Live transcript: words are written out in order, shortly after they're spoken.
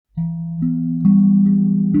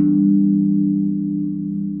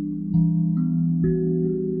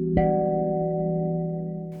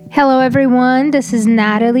Hello, everyone. This is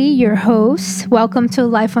Natalie, your host. Welcome to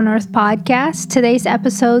Life on Earth podcast. Today's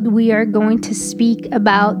episode, we are going to speak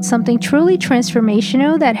about something truly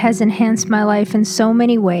transformational that has enhanced my life in so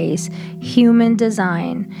many ways: human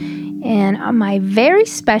design. And my very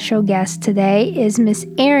special guest today is Miss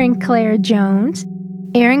Erin Claire Jones.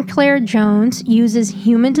 Erin Claire Jones uses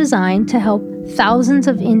human design to help thousands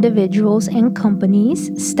of individuals and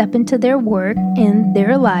companies step into their work and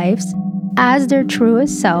their lives as their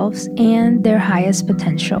truest selves and their highest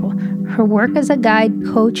potential. Her work as a guide,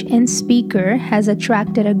 coach, and speaker has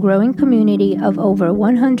attracted a growing community of over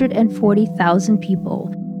 140,000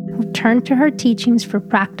 people who turn to her teachings for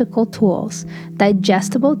practical tools,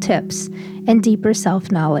 digestible tips, and deeper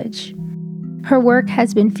self-knowledge. Her work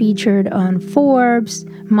has been featured on Forbes,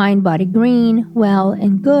 Mind Body Green, Well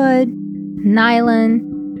and Good, Nylon,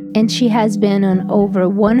 and she has been on over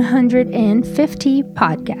 150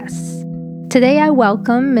 podcasts. Today I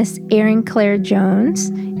welcome Miss Erin Claire Jones,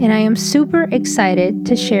 and I am super excited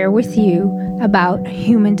to share with you about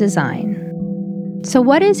human design. So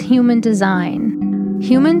what is human design?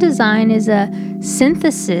 Human design is a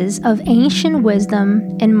synthesis of ancient wisdom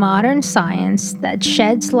and modern science that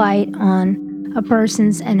sheds light on a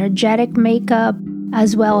person's energetic makeup,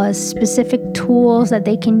 as well as specific tools that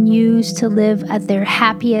they can use to live at their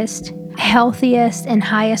happiest, healthiest, and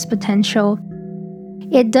highest potential.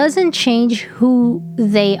 It doesn't change who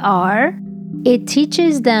they are. It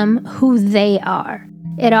teaches them who they are.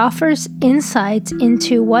 It offers insights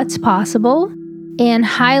into what's possible and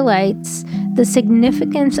highlights the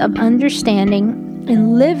significance of understanding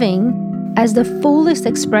and living as the fullest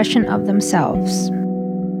expression of themselves.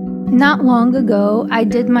 Not long ago, I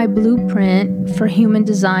did my blueprint for human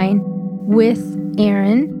design with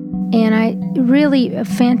Erin, and a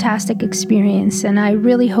fantastic experience, and I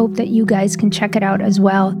really hope that you guys can check it out as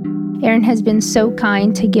well. Erin has been so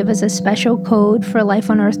kind to give us a special code for Life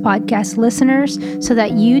on Earth podcast listeners so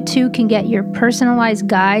that you too can get your personalized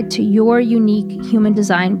guide to your unique human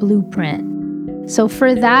design blueprint. So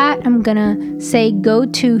for that, I'm gonna say go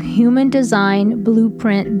to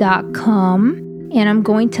humandesignblueprint.com, and I'm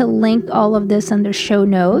going to link all of this under show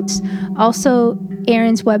notes. Also,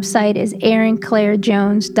 Erin's website is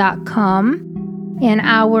erinclairejones.com, and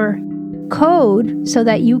our code so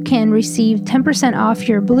that you can receive 10% off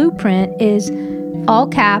your blueprint is all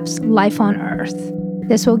caps Life on Earth.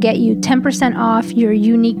 This will get you 10% off your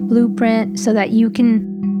unique blueprint so that you can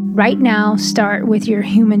right now start with your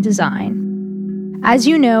human design. As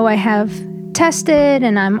you know, I have tested,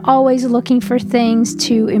 and I'm always looking for things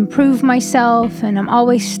to improve myself, and I'm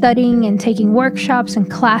always studying and taking workshops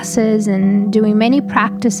and classes and doing many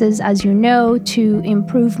practices, as you know, to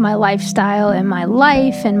improve my lifestyle and my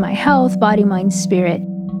life and my health, body, mind, spirit.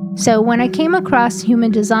 So when I came across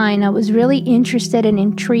human design, I was really interested and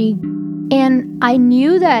intrigued, and I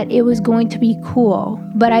knew that it was going to be cool,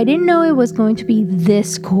 but I didn't know it was going to be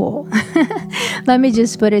this cool. Let me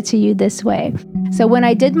just put it to you this way. So when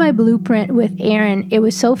I did my blueprint with Erin, it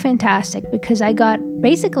was so fantastic because I got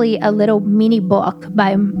basically a little mini book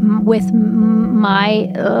with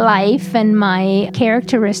my life and my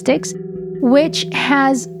characteristics, which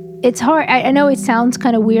has, it's hard. I know it sounds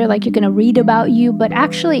kind of weird, like you're going to read about you, but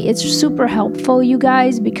actually it's super helpful, you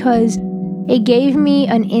guys, because it gave me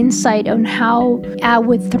an insight on how I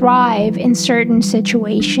would thrive in certain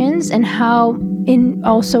situations and how in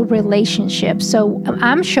also relationships. So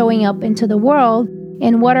I'm showing up into the world,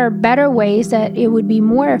 and what are better ways that it would be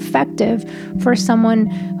more effective for someone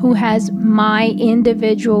who has my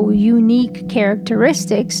individual unique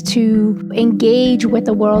characteristics to engage with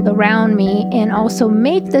the world around me and also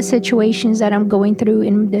make the situations that I'm going through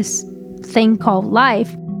in this thing called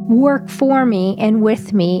life work for me and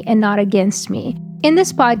with me and not against me. In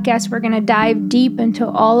this podcast, we're going to dive deep into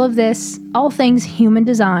all of this, all things human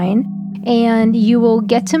design, and you will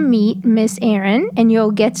get to meet Miss Erin, and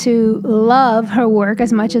you'll get to love her work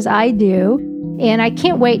as much as I do. And I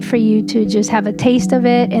can't wait for you to just have a taste of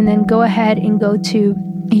it, and then go ahead and go to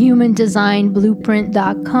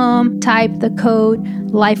humandesignblueprint.com, type the code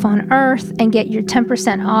Life on Earth, and get your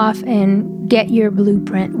 10% off and get your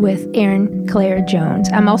blueprint with Erin Claire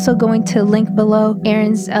Jones. I'm also going to link below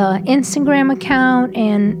Erin's Instagram account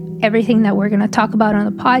and everything that we're going to talk about on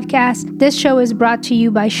the podcast. This show is brought to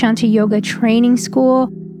you by Shanti Yoga Training School.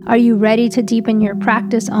 Are you ready to deepen your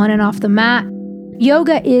practice on and off the mat?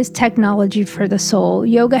 Yoga is technology for the soul.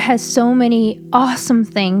 Yoga has so many awesome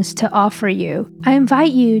things to offer you. I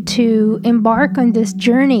invite you to embark on this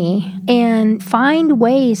journey and find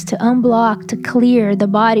ways to unblock, to clear the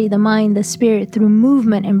body, the mind, the spirit through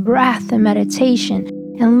movement and breath and meditation.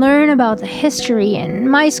 and learn about the history. In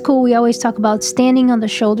my school, we always talk about standing on the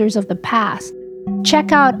shoulders of the past.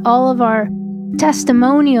 Check out all of our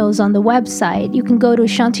testimonials on the website. You can go to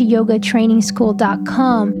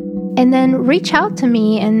shantiyogatrainingschool.com and then reach out to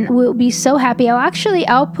me, and we'll be so happy.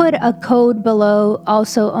 I'll put a code below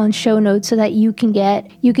also on show notes so that you can get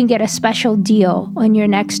a special deal on your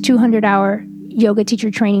next 200-hour yoga teacher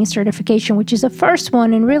training certification, which is the first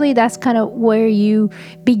one. And really that's kind of where you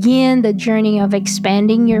begin the journey of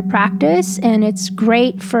expanding your practice. And it's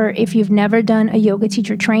great for if you've never done a yoga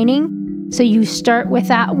teacher training. So you start with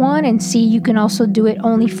that one and see you can also do it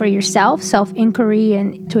only for yourself, self-inquiry,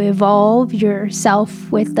 and to evolve yourself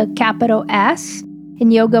with the capital S.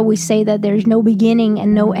 In yoga, we say that there's no beginning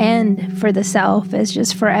and no end for the self. It's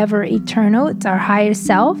just forever eternal. It's our highest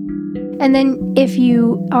self. And then if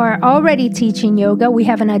you are already teaching yoga, we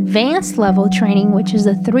have an advanced level training, which is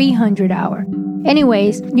a 300-hour.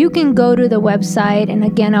 Anyways, you can go to the website, and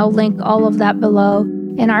again, I'll link all of that below.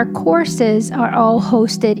 And our courses are all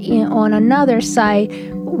hosted on another site,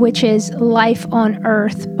 which is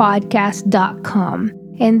lifeonearthpodcast.com.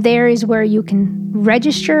 And there is where you can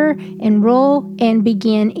register, enroll, and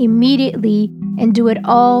begin immediately and do it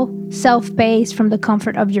all self-paced from the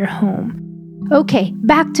comfort of your home. Okay,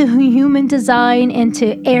 back to human design and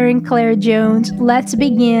to Erin Claire Jones. Let's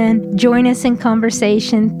begin. Join us in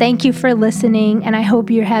conversation. Thank you for listening, and I hope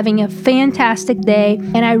you're having a fantastic day.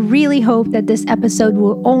 And I really hope that this episode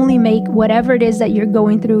will only make whatever it is that you're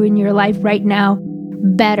going through in your life right now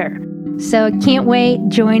better. So I can't wait.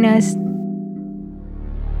 Join us.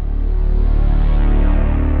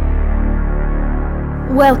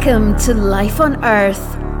 Welcome to Life on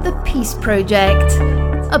Earth, the Peace Project.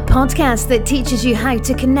 A podcast that teaches you how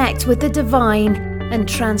to connect with the divine and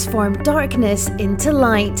transform darkness into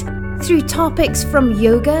light through topics from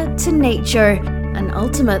yoga to nature and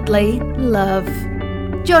ultimately love.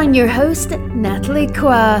 Join your host, Natalie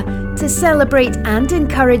Kwa, to celebrate and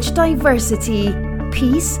encourage diversity,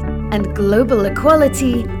 peace, and global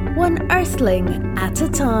equality, one earthling at a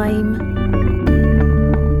time.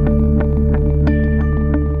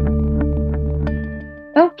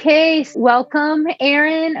 Okay, welcome,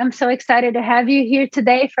 Erin. I'm so excited to have you here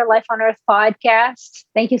today for Life on Earth podcast.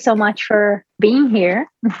 Thank you so much for being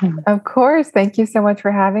here. Of course. Thank you so much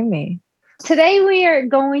for having me. Today, we are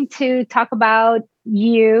going to talk about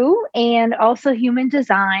you and also human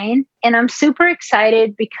design. And I'm super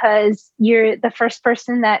excited because you're the first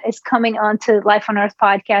person that is coming onto Life on Earth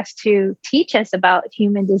podcast to teach us about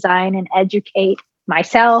human design and educate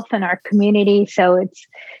myself and our community. So it's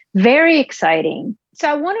very exciting. So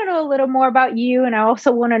I want to know a little more about you, and I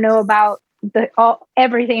also want to know about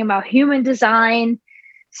everything about human design.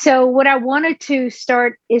 So what I wanted to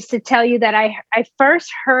start is to tell you that I first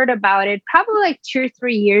heard about it probably like 2 or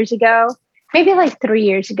 3 years ago, maybe like 3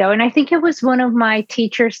 years ago. And I think it was one of my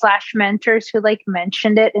teachers/mentors who like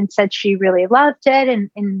mentioned it and said she really loved it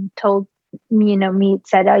and told me,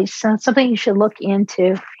 said, oh, it's something you should look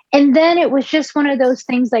into. And then it was just one of those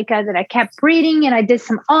things like that I kept reading, and I did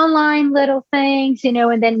some online little things, and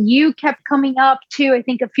then you kept coming up too. I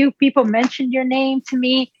think a few people mentioned your name to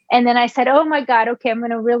me. And then I said, oh my God, okay,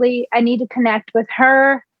 I need to connect with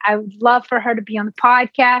her. I would love for her to be on the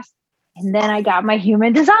podcast. And then I got my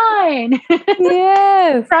human design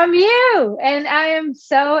Yes. from you. And I am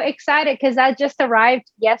so excited because I just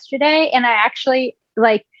arrived yesterday, and I actually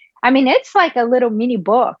it's like a little mini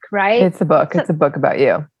book, right? It's a book. It's a book about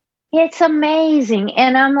you. It's amazing.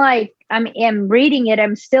 And I'm reading it.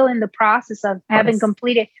 I'm still in the process of having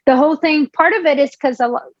completed the whole thing. Part of it is because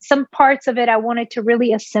some parts of it I wanted to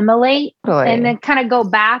really assimilate and then kind of go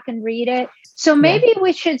back and read it. So maybe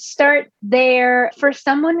we should start there for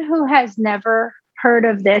someone who has never heard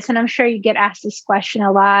of this. And I'm sure you get asked this question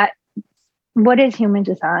a lot. What is human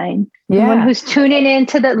design? Yeah. Someone who's tuning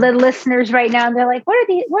into the listeners right now, and they're like, what are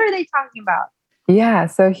they talking about? Yeah.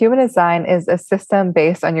 So human design is a system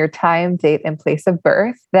based on your time, date, and place of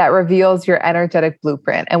birth that reveals your energetic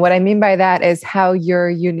blueprint. And what I mean by that is how you're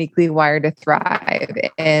uniquely wired to thrive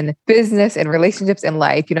in business and relationships in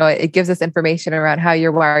life. It gives us information around how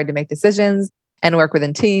you're wired to make decisions and work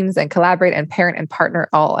within teams and collaborate and parent and partner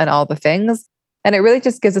all the things. And it really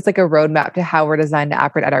just gives us like a roadmap to how we're designed to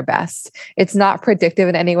operate at our best. It's not predictive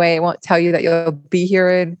in any way. It won't tell you that you'll be here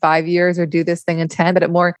in 5 years or do this thing in 10, but it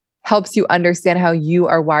more helps you understand how you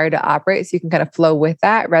are wired to operate so you can kind of flow with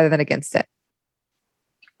that rather than against it.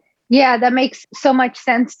 Yeah, that makes so much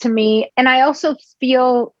sense to me. And I also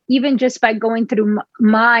feel, even just by going through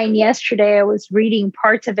mine yesterday, I was reading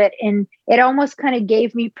parts of it, and it almost kind of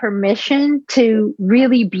gave me permission to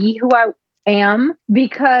really be who I am,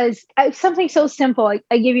 because something so simple.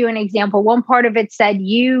 I give you an example. One part of it said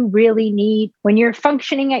you really need, when you're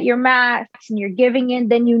functioning at your max and you're giving in,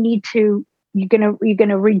 then you're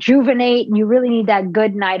gonna rejuvenate, and you really need that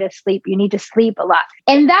good night of sleep. You need to sleep a lot.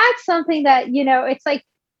 And that's something that, it's like,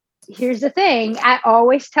 here's the thing. I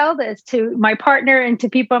always tell this to my partner and to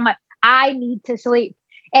people. I'm like, I need to sleep.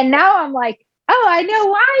 And now I'm like, oh, I know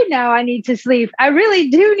why now I need to sleep. I really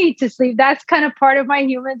do need to sleep. That's kind of part of my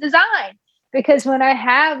human design. Because when I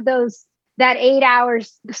have that 8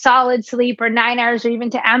 hours solid sleep, or 9 hours, or even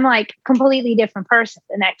I'm like completely different person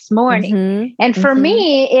the next morning. Mm-hmm. And for Mm-hmm.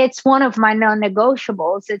 me, it's one of my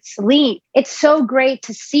non-negotiables. It's sleep. It's so great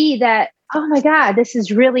to see that, oh my God, this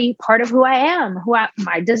is really part of who I am,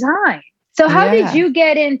 my design. So how did you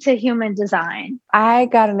get into human design? I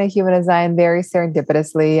got into human design very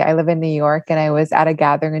serendipitously. I live in New York, and I was at a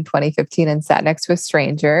gathering in 2015 and sat next to a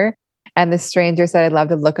stranger. And the stranger said, I'd love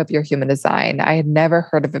to look up your human design. I had never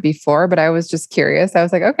heard of it before, but I was just curious. I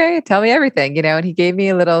was like, okay, tell me everything, and he gave me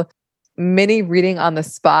a little mini reading on the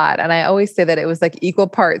spot. And I always say that it was like equal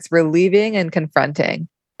parts relieving and confronting.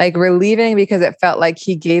 Like relieving because it felt like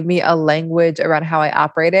he gave me a language around how I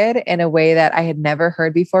operated in a way that I had never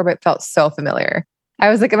heard before, but felt so familiar. I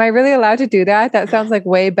was like, am I really allowed to do that? That sounds like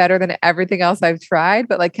way better than everything else I've tried,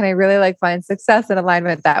 but like, can I really find success and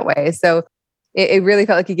alignment that way? So it really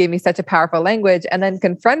felt like he gave me such a powerful language. And then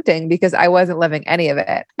confronting because I wasn't living any of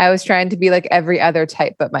it. I was trying to be like every other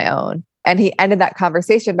type but my own. And he ended that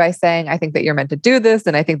conversation by saying, I think that you're meant to do this.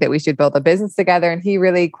 And I think that we should build a business together. And he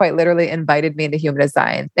really quite literally invited me into human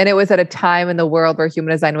design. And it was at a time in the world where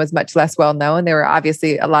human design was much less well known. There were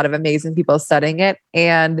obviously a lot of amazing people studying it,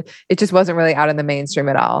 and it just wasn't really out in the mainstream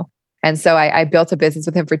at all. And so I built a business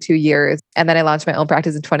with him for 2 years, and then I launched my own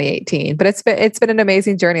practice in 2018. But it's been an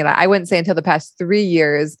amazing journey. I wouldn't say until the past 3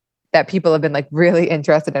 years that people have been like really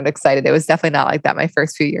interested and excited. It was definitely not like that my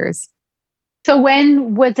first few years. So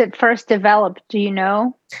when was it first developed? Do you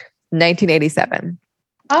know? 1987.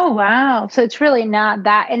 Oh, wow. So it's really not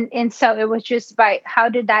that. And so it was just how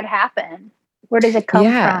did that happen? Where does it come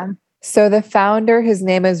from? So the founder, his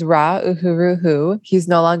name is Ra Uhuru Hu. He's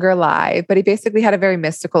no longer alive, but he basically had a very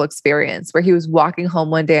mystical experience where he was walking home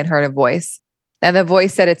one day and heard a voice. And the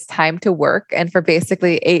voice said, it's time to work. And for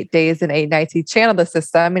basically 8 days and 8 nights, he channeled the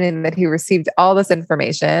system, meaning that he received all this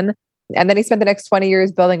information. And then he spent the next 20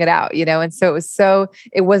 years building it out, And so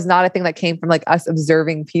it was not a thing that came from like us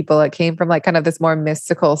observing people. It came from like kind of this more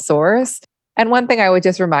mystical source. And one thing I would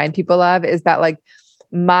just remind people of is that like,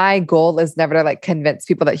 my goal is never to like convince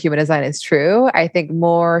people that human design is true. I think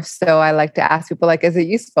more so I like to ask people like, is it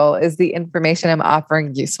useful? Is the information I'm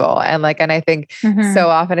offering useful? And I think so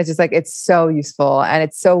often it's just like, it's so useful. And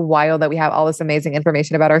it's so wild that we have all this amazing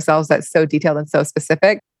information about ourselves that's so detailed and so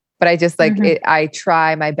specific. But I just like it, I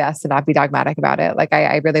try my best to not be dogmatic about it. Like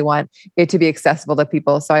I really want it to be accessible to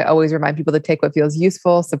people. So I always remind people to take what feels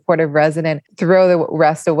useful, supportive, resonant, throw the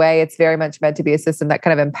rest away. It's very much meant to be a system that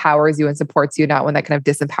kind of empowers you and supports you, not one that kind of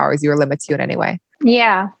disempowers you or limits you in any way.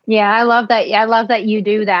 Yeah. Yeah. I love that. I love that you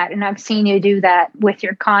do that. And I've seen you do that with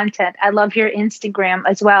your content. I love your Instagram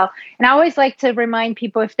as well. And I always like to remind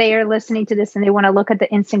people if they are listening to this and they want to look at the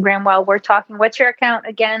Instagram while we're talking, what's your account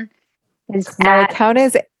again? My account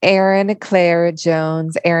is Erin Claire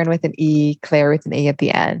Jones, Erin with an E, Claire with an E at the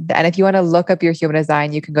end. And if you want to look up your human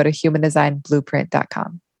design, you can go to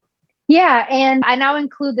humandesignblueprint.com. Yeah. And I now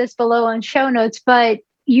include this below on show notes, but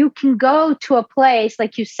you can go to a place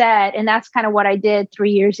like you said, and that's kind of what I did 3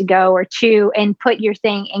 years ago or 2, and put your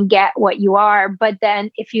thing and get what you are. But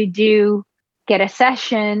then if you do get a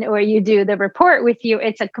session or you do the report with you,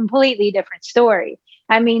 it's a completely different story.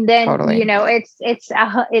 I mean, then, Totally.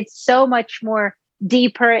 It's so much more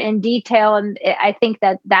deeper in detail. And I think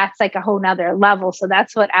that's like a whole nother level. So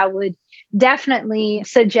that's what I would definitely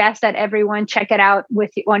suggest that everyone check it out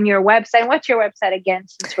on your website. What's your website again?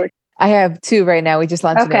 I have 2 right now. We just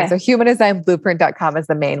launched Okay. it. So humandesignblueprint.com is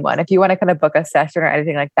the main one. If you want to kind of book a session or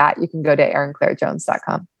anything like that, you can go to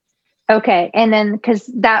erinclairejones.com. Okay. And then, because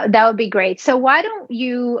that would be great. So why don't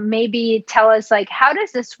you maybe tell us, like, how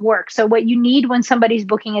does this work? So what you need when somebody's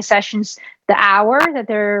booking a session's the hour that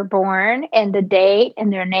they're born and the date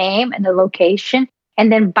and their name and the location.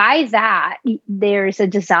 And then by that, there's a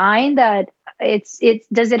design that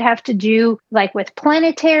does it have to do like with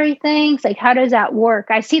planetary things? Like, how does that work?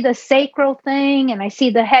 I see the sacral thing and I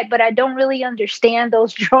see the head, but I don't really understand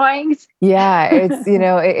those drawings. Yeah, it's,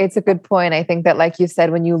 it's a good point. I think that, like you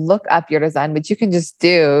said, when you look up your design, which you can just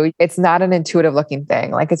do, it's not an intuitive looking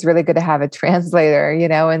thing. Like, it's really good to have a translator,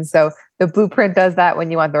 and so the blueprint does that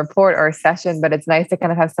when you want the report or a session, but it's nice to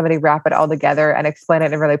kind of have somebody wrap it all together and explain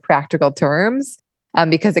it in really practical terms.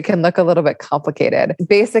 because it can look a little bit complicated.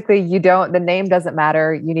 Basically, the name doesn't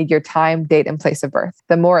matter. You need your time, date, and place of birth.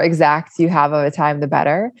 The more exact you have of a time, the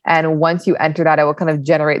better. And once you enter that, it will kind of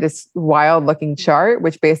generate this wild looking chart,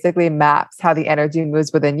 which basically maps how the energy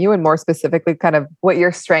moves within you, and more specifically, kind of what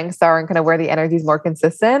your strengths are and kind of where the energy is more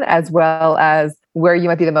consistent, as well as where you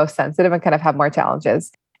might be the most sensitive and kind of have more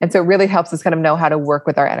challenges. And so it really helps us kind of know how to work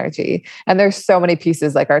with our energy. And there's so many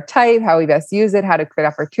pieces, like our type, how we best use it, how to create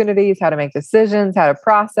opportunities, how to make decisions, how to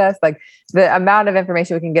process. Like the amount of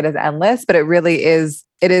information we can get is endless, but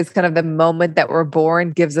it is kind of the moment that we're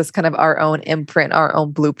born gives us kind of our own imprint, our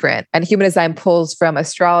own blueprint. And human design pulls from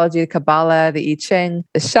astrology, Kabbalah, the I Ching,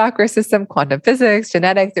 the chakra system, quantum physics,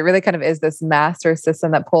 genetics. It really kind of is this master system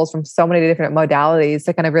that pulls from so many different modalities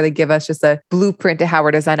to kind of really give us just a blueprint to how we're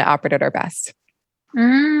designed to operate at our best.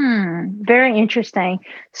 Very interesting.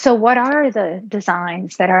 So what are the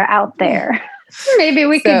designs that are out there? maybe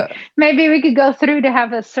we could go through to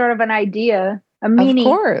have a sort of an idea, a mini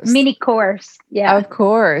course. Yeah. Of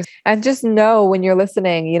course. And just know when you're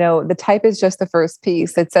listening, the type is just the first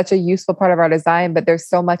piece. It's such a useful part of our design, but there's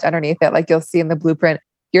so much underneath it. Like you'll see in the blueprint,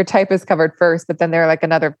 your type is covered first, but then there are like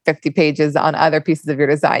another 50 pages on other pieces of your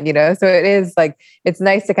design, So it is like, it's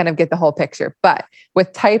nice to kind of get the whole picture. But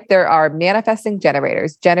with type, there are manifesting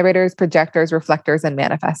generators, projectors, reflectors, and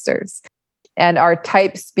manifestors. And our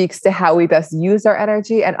type speaks to how we best use our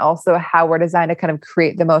energy and also how we're designed to kind of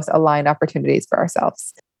create the most aligned opportunities for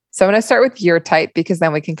ourselves. So I'm going to start with your type because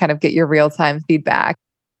then we can kind of get your real-time feedback.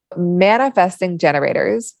 Manifesting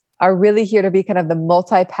generators are really here to be kind of the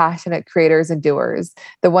multi-passionate creators and doers,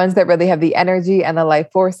 the ones that really have the energy and the life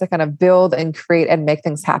force to kind of build and create and make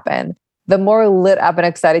things happen. The more lit up and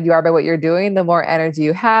excited you are by what you're doing, the more energy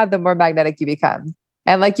you have, the more magnetic you become.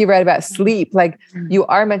 And like you read about sleep, like you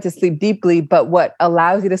are meant to sleep deeply, but what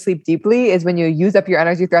allows you to sleep deeply is when you use up your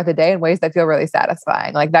energy throughout the day in ways that feel really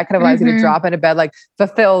satisfying. Like that kind of allows you to drop into bed, like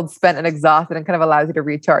fulfilled, spent, and exhausted, and kind of allows you to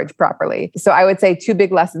recharge properly. So I would say 2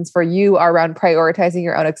 big lessons for you are around prioritizing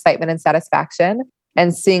your own excitement and satisfaction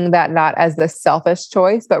and seeing that not as the selfish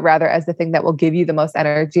choice, but rather as the thing that will give you the most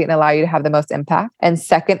energy and allow you to have the most impact. And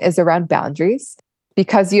second is around boundaries.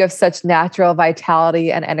 Because you have such natural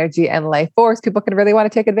vitality and energy and life force, people can really want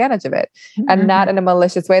to take advantage of it and not in a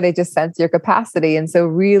malicious way. They just sense your capacity. And so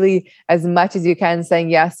really, as much as you can, saying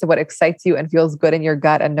yes to what excites you and feels good in your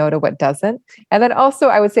gut and no to what doesn't. And then also,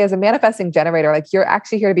 I would say as a manifesting generator, like you're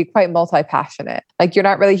actually here to be quite multi-passionate. Like you're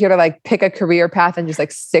not really here to like pick a career path and just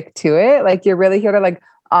like stick to it. Like you're really here to like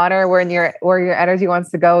honor where your energy wants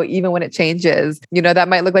to go, even when it changes. That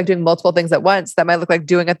might look like doing multiple things at once. That might look like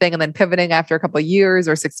doing a thing and then pivoting after a couple of years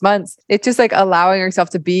or 6 months. It's just like allowing yourself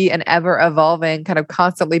to be an ever evolving, kind of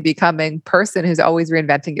constantly becoming person who's always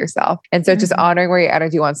reinventing yourself. And so just honoring where your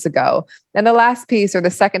energy wants to go. And the last piece, or the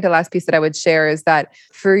second to last piece that I would share, is that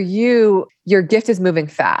for you, your gift is moving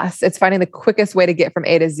fast. It's finding the quickest way to get from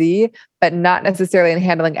A to Z, but not necessarily in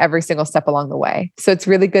handling every single step along the way. So it's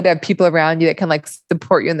really good to have people around you that can like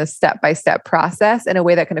support you in the step-by-step process in a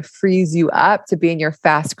way that kind of frees you up to be in your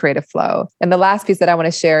fast creative flow. And the last piece that I want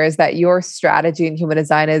to share is that your strategy in human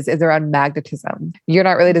design is around magnetism. You're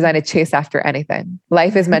not really designed to chase after anything.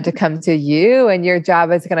 Life is meant to come to you, and your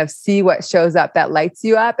job is to kind of see what shows up that lights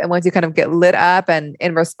you up. And once you kind of get lit up and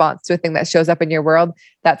in response to a thing that shows up in your world,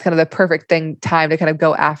 that's kind of the perfect time to kind of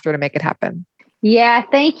go after to make it happen. Yeah,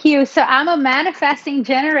 thank you. So I'm a manifesting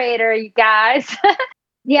generator, you guys.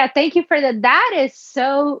 Yeah, thank you for that. That is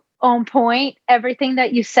so on point. Everything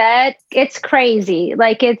that you said, it's crazy.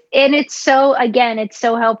 It's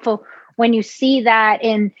so helpful when you see that.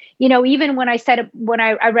 And, even when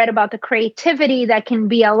I read about the creativity, that can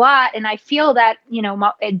be a lot. And I feel that,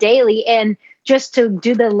 daily, and just to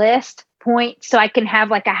do the list point, so I can have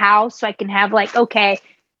like a house, so I can have like, okay,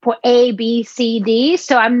 for A, B, C, D.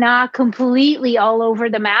 So I'm not completely all over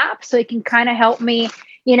the map. So it can kind of help me,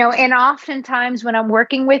 and oftentimes when I'm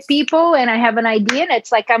working with people and I have an idea, and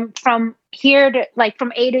it's like I'm from here to like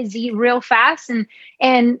from A to Z real fast.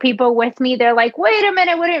 And people with me, they're like, wait a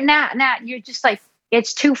minute, Nat, you're just like,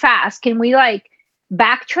 it's too fast. Can we like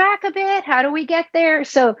backtrack a bit? How do we get there?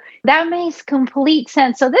 So that makes complete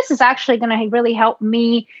sense. So this is actually going to really help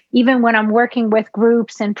me even when I'm working with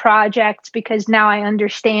groups and projects, because now I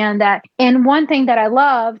understand that. And one thing that I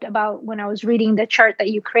loved about when I was reading the chart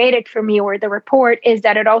that you created for me, or the report, is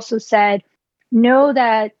that it also said, know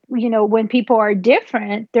that, when people are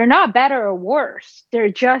different, they're not better or worse.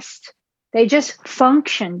 They just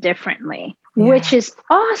function differently. Yeah. Which is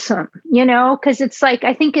awesome, because it's like,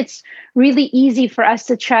 I think it's really easy for us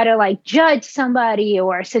to try to like judge somebody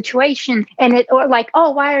or a situation, or like,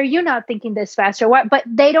 oh, why are you not thinking this fast, or what? But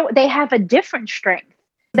they have a different strength.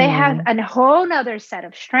 They have a whole nother set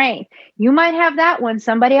of strength. You might have that one,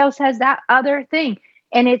 somebody else has that other thing.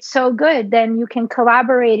 And it's so good. Then you can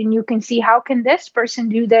collaborate and you can see how can this person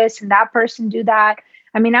do this and that person do that.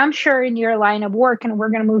 I mean, I'm sure in your line of work, and we're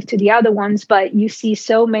going to move to the other ones, but you see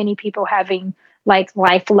so many people having like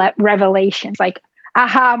revelations, like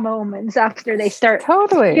aha moments after they start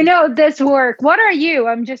Totally. This work. What are you?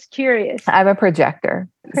 I'm just curious. I'm a projector.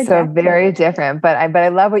 So very different, but I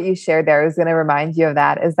love what you shared there. I was going to remind you of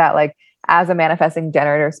that, is that like, as a manifesting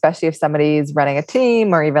generator, especially if somebody's running a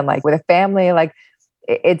team or even like with a family, like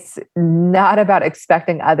it's not about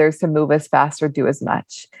expecting others to move as fast or do as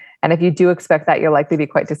much. And if you do expect that, you're likely to be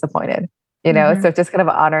quite disappointed, So just kind of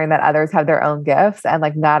honoring that others have their own gifts and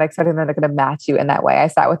like not expecting them to kind of match you in that way. I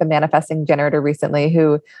sat with a manifesting generator recently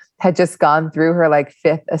who had just gone through her like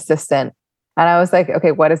 5th assistant. And I was like,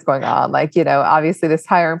 okay, what is going on? Like, obviously this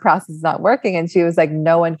hiring process is not working. And she was like,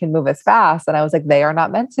 no one can move as fast. And I was like, they are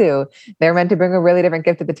not meant to. They're meant to bring a really different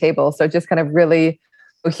gift to the table. So just kind of really,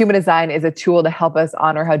 human design is a tool to help us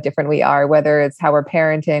honor how different we are, whether it's how we're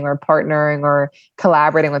parenting or partnering or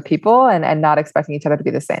collaborating with people and not expecting each other to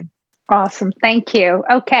be the same. Awesome. Thank you.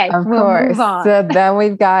 Okay. Of course. Move on. So then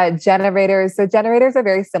we've got generators. So generators are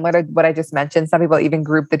very similar to what I just mentioned. Some people even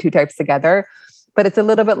group the two types together, but it's a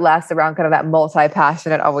little bit less around kind of that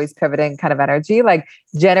multi-passionate, always pivoting kind of energy. Like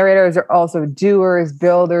generators are also doers,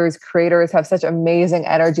 builders, creators, have such amazing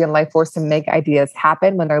energy and life force to make ideas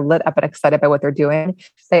happen when they're lit up and excited by what they're doing.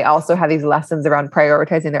 They also have these lessons around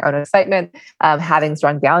prioritizing their own excitement, having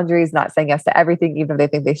strong boundaries, not saying yes to everything, even if they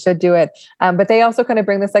think they should do it. But they also kind of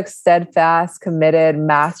bring this like steadfast, committed,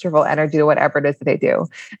 masterful energy to whatever it is that they do.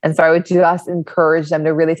 And so I would just encourage them to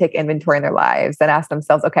really take inventory in their lives and ask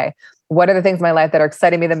themselves, okay, what are the things in my life that are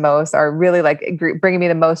exciting me the most, are really like bringing me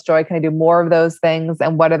the most joy? Can I do more of those things?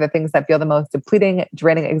 And what are the things that feel the most depleting,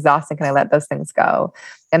 draining, exhausting? Can I let those things go?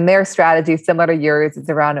 And their strategy, similar to yours, is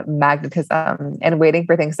around magnetism and waiting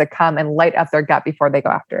for things to come and light up their gut before they go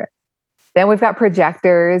after it. Then we've got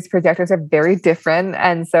projectors. Projectors are very different.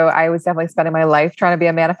 And so I was definitely spending my life trying to be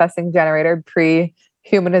a manifesting generator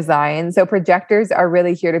pre-human design. So projectors are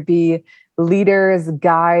really here to be leaders,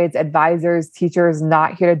 guides, advisors, teachers,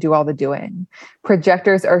 not here to do all the doing.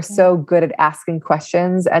 Projectors are so good at asking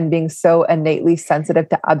questions and being so innately sensitive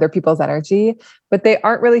to other people's energy, but they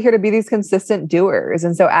aren't really here to be these consistent doers.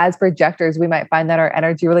 And so as projectors, we might find that our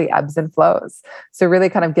energy really ebbs and flows. So really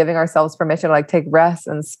kind of giving ourselves permission to like take rest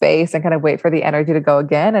and space and kind of wait for the energy to go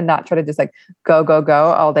again and not try to just like go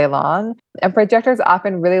all day long. And projectors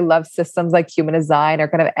often really love systems like human design or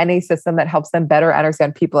kind of any system that helps them better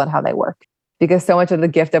understand people and how they work. Because so much of the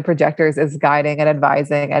gift of projectors is guiding and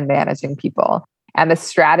advising and managing people. And the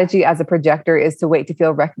strategy as a projector is to wait to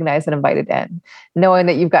feel recognized and invited in, knowing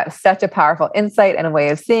that you've got such a powerful insight and a way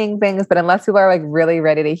of seeing things, but unless people are like really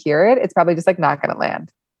ready to hear it, it's probably just like not going to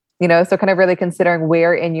land. So kind of really considering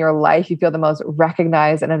where in your life you feel the most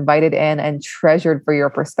recognized and invited in and treasured for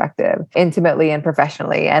your perspective, intimately and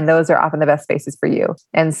professionally. And those are often the best spaces for you.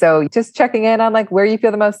 And so just checking in on like where you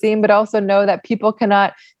feel the most seen, but also know that people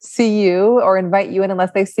cannot see you or invite you in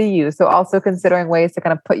unless they see you. So also considering ways to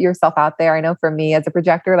kind of put yourself out there. I know for me as a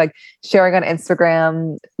projector, like sharing on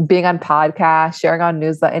Instagram, being on podcasts, sharing on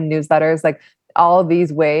newsletters, like all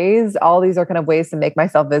these are kind of ways to make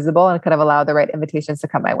myself visible and kind of allow the right invitations to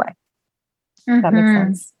come my way. That makes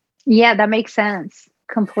sense. Yeah, that makes sense.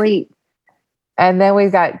 Complete. And then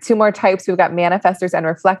we've got 2 more types. We've got manifestors and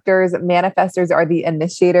reflectors. Manifestors are the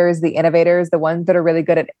initiators, the innovators, the ones that are really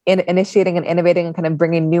good at initiating and innovating and kind of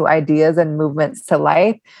bringing new ideas and movements to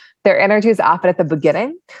life. Their energy is often at the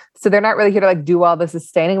beginning. So they're not really here to like do all the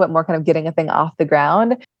sustaining, but more kind of getting a thing off the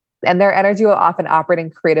ground. And their energy will often operate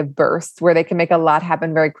in creative bursts where they can make a lot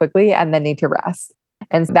happen very quickly and then need to rest.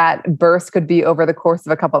 And that burst could be over the course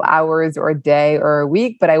of a couple hours or a day or a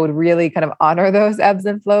week, but I would really kind of honor those ebbs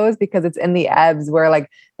and flows because it's in the ebbs where like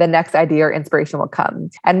the next idea or inspiration will come.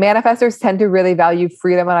 And manifestors tend to really value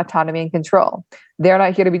freedom and autonomy and control. They're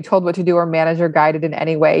not here to be told what to do or managed or guided in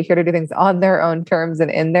any way, here to do things on their own terms and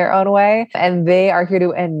in their own way. And they are here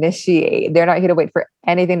to initiate. They're not here to wait for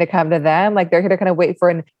anything to come to them. Like they're here to kind of wait for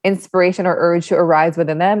an inspiration or urge to arise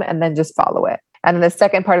within them and then just follow it. And then the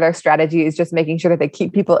second part of their strategy is just making sure that they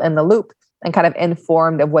keep people in the loop and kind of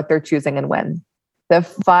informed of what they're choosing and when. The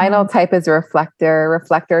final type is a reflector.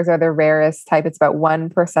 Reflectors are the rarest type. It's about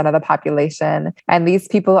 1% of the population. And these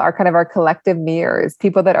people are kind of our collective mirrors,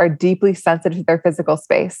 people that are deeply sensitive to their physical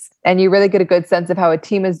space. And you really get a good sense of how a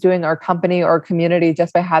team is doing or company or community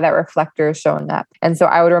just by how that reflector is showing up. And so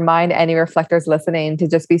I would remind any reflectors listening to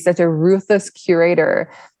just be such a ruthless curator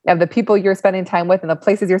of the people you're spending time with and the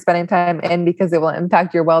places you're spending time in because it will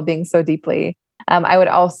impact your well-being so deeply. I would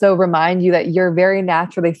also remind you that you're very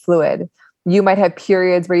naturally fluid. You might have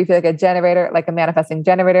periods where you feel like a generator, like a manifesting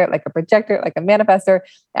generator, like a projector, like a manifestor.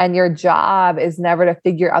 And your job is never to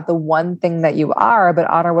figure out the one thing that you are, but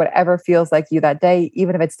honor whatever feels like you that day,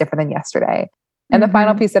 even if it's different than yesterday. And the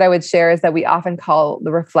final piece that I would share is that we often call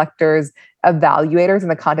the reflectors evaluators in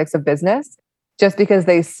the context of business, just because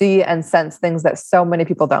they see and sense things that so many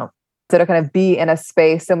people don't. So to kind of be in a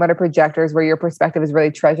space similar to projectors where your perspective is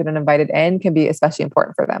really treasured and invited in can be especially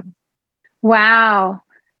important for them. Wow.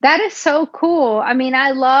 That is so cool. I mean,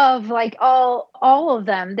 I love like all of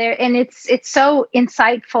them there, and it's so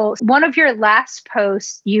insightful. One of your last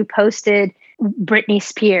posts, you posted Britney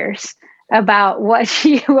Spears about what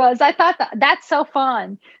she was. I thought that's so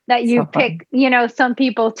fun that you pick, some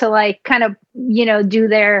people to like kind of, do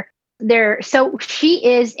their so she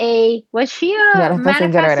is was she a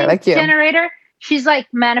manifesting generator like you? Generator? She's like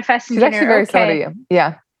manifesting She's generator. She's actually very similar to you.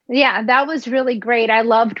 Yeah. Yeah, that was really great. I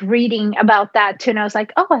loved reading about that too. And I was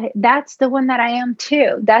like, oh, that's the one that I am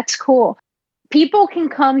too. That's cool. People can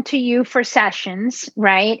come to you for sessions,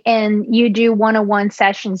 right? And you do one-on-one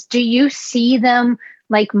sessions. Do you see them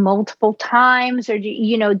like multiple times, or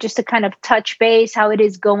just to kind of touch base how it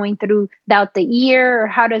is going throughout the year, or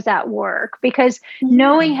how does that work? Because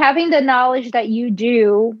having the knowledge that you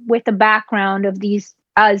do with the background of these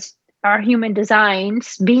as our human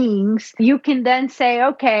designs beings, you can then say,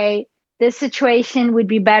 okay, this situation would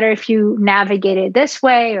be better if you navigate it this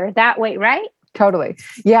way or that way, right? Totally.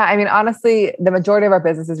 Yeah. I mean, honestly, the majority of our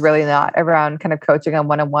business is really not around kind of coaching on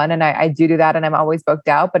one-on-one. And I do that, and I'm always booked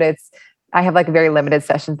out, but I have like very limited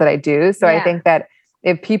sessions that I do. So I think that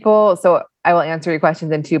so I will answer your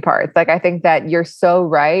questions in two parts. Like, I think that you're so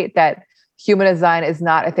right that human design is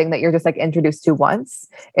not a thing that you're just like introduced to once.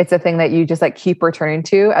 It's a thing that you just like keep returning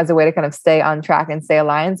to as a way to kind of stay on track and stay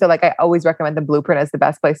aligned. So like, I always recommend the blueprint as the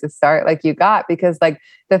best place to start, like you got, because like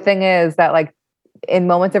the thing is that like in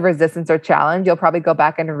moments of resistance or challenge, you'll probably go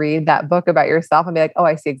back and read that book about yourself and be like, oh,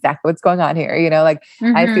 I see exactly what's going on here.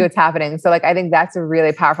 I see what's happening. So like, I think that's a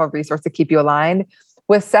really powerful resource to keep you aligned.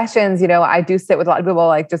 With sessions, I do sit with a lot of people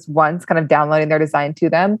like just once kind of downloading their design to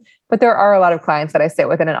them. But there are a lot of clients that I sit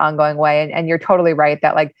with in an ongoing way. And you're totally right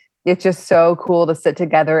that like, it's just so cool to sit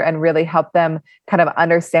together and really help them kind of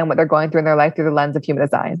understand what they're going through in their life through the lens of human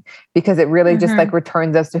design, because it really just like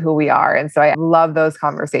returns us to who we are. And so I love those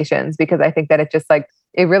conversations, because I think that it just like,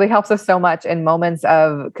 it really helps us so much in moments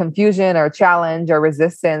of confusion or challenge or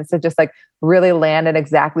resistance to just like really land in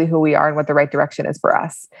exactly who we are and what the right direction is for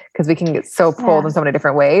us. Because we can get so pulled in so many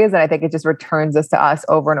different ways. And I think it just returns us to us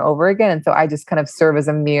over and over again. And so I just kind of serve as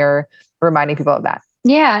a mirror reminding people of that.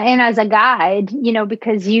 Yeah. And as a guide,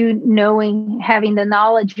 because having the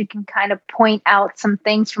knowledge, you can kind of point out some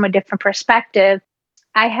things from a different perspective.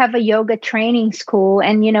 I have a yoga training school,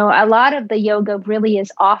 and, a lot of the yoga really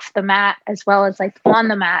is off the mat as well as like on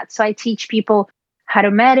the mat. So I teach people how to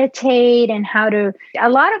meditate and a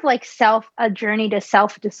lot of like a journey to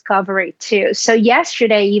self-discovery too. So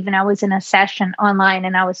yesterday, even I was in a session online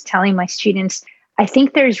and I was telling my students, I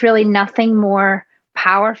think there's really nothing more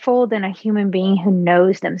powerful than a human being who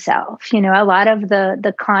knows themselves. A lot of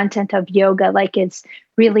the content of yoga, like it's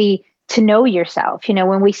really to know yourself.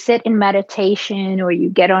 When we sit in meditation, or you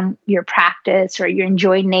get on your practice, or you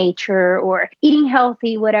enjoy nature or eating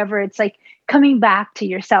healthy, whatever, it's like coming back to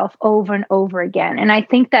yourself over and over again. And I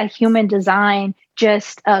think that human design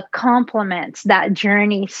just complements that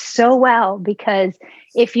journey so well, because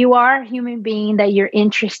if you are a human being that you're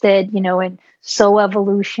interested, in soul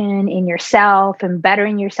evolution, in yourself and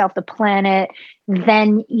bettering yourself, the planet,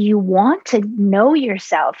 then you want to know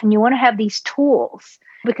yourself and you want to have these tools,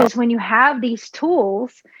 because when you have these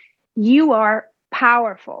tools, you are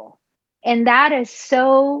powerful. And that is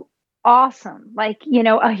so awesome. Like,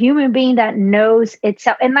 a human being that knows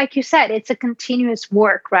itself. And like you said, it's a continuous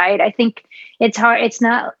work, right? I think it's hard.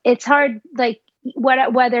 It's hard, like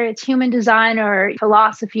whether it's human design or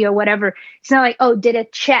philosophy or whatever. It's not like, oh, did a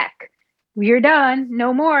check, you're done,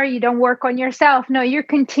 no more. You don't work on yourself. No, you're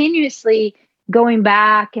continuously going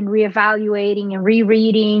back and reevaluating and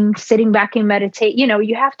rereading, sitting back and meditate.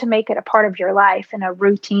 You have to make it a part of your life and a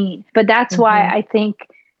routine. But that's why I think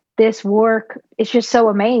this work is just so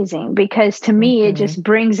amazing, because to me, it just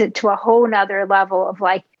brings it to a whole nother level of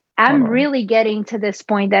like, I'm really getting to this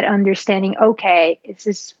point that understanding, okay, this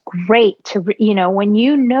is great to, when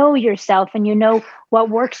you know yourself and you know what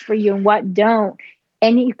works for you and what don't,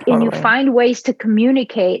 and you find ways to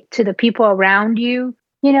communicate to the people around you,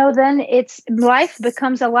 then life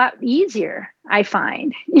becomes a lot easier, I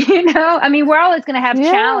find. I mean, we're always going to have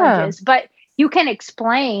challenges, but you can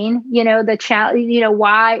explain, the challenge,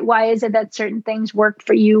 why is it that certain things work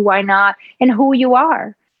for you, why not, and who you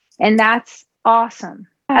are. And that's awesome,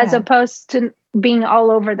 as opposed to being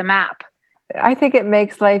all over the map. I think it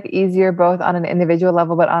makes life easier both on an individual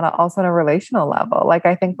level, but also on a relational level. Like,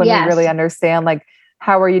 I think when we really understand like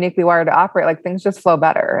how we're uniquely wired to operate, like things just flow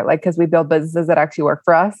better. Like, because we build businesses that actually work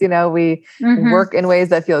for us. We work in ways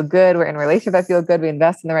that feel good. We're in relationships that feel good. We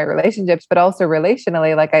invest in the right relationships, but also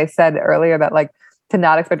relationally, like I said earlier, that like to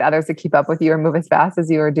not expect others to keep up with you or move as fast as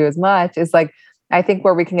you or do as much is like, I think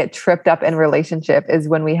where we can get tripped up in relationship is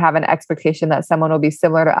when we have an expectation that someone will be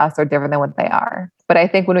similar to us or different than what they are. But I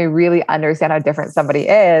think when we really understand how different somebody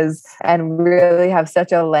is and really have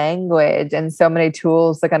such a language and so many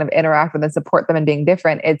tools to kind of interact with and support them in being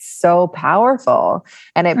different, it's so powerful.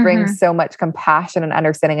 And it brings so much compassion and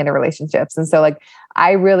understanding into relationships. And so like,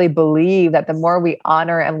 I really believe that the more we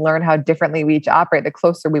honor and learn how differently we each operate, the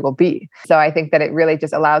closer we will be. So I think that it really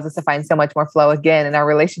just allows us to find so much more flow again in our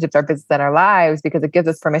relationships, our business, and our lives, because it gives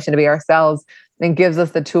us permission to be ourselves and gives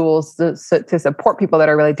us the tools to support people that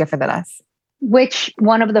are really different than us. Which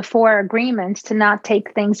one of the 4 agreements to not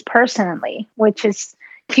take things personally, which is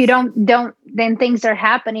if you don't, then things are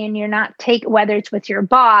happening and you're not whether it's with your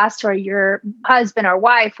boss or your husband or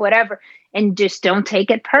wife, whatever, and just don't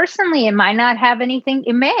take it personally. It might not have anything,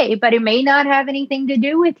 but it may not have anything to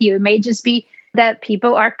do with you. It may just be that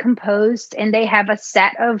people are composed and they have a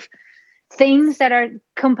set of things that are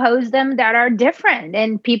composed them that are different,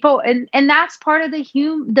 and people, and that's part of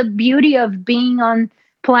the beauty of being on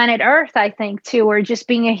planet Earth, I think, too, or just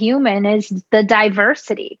being a human, is the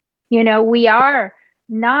diversity. We are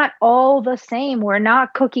not all the same. We're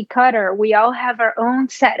not cookie cutter. We all have our own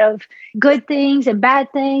set of good things and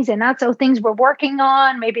bad things and not so things we're working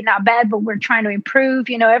on, maybe not bad, but we're trying to improve.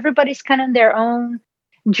 Everybody's kind of in their own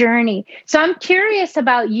journey. So I'm curious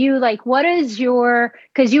about you, like, what is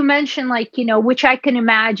because you mentioned like, which I can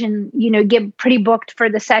imagine, get pretty booked for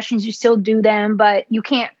the sessions, you still do them, but you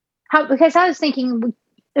can't, because I was thinking,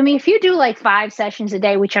 if you do like 5 sessions a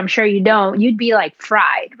day, which I'm sure you don't, you'd be like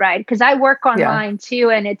fried, right? Because I work online too.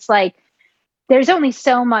 And it's like, there's only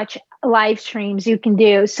so much live streams you can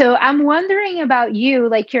do. So I'm wondering about you,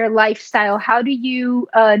 like your lifestyle. How do you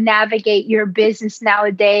navigate your business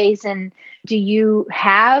nowadays? And do you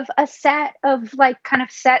have a set of like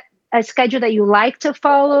set a schedule that you like to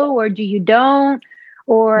follow, or do you don't?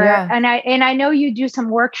 And I know you do some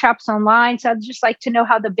workshops online. So I'd just like to know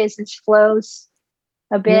how the business flows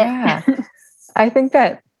a bit. Yeah. I think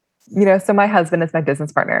that, so my husband is my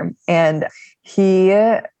business partner, and he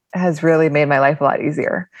has really made my life a lot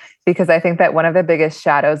easier, because I think that one of the biggest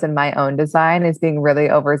shadows in my own design is being really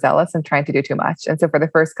overzealous and trying to do too much. And so for the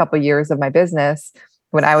first couple of years of my business,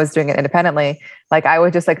 when I was doing it independently, like I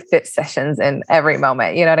would just like fit sessions in every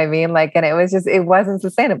moment, you know what I mean? Like, and it wasn't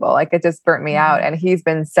sustainable. Like it just burnt me out. And he's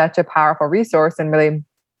been such a powerful resource in really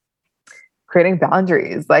creating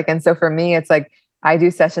boundaries. Like, and so for me, it's like, I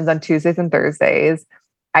do sessions on Tuesdays and Thursdays.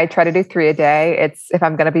 I try to do 3 a day. If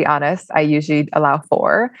I'm going to be honest, I usually allow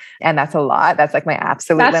 4, and that's a lot. That's like my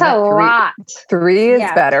absolute limit. That's a lot. 3 is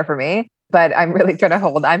better for me, but I'm really trying to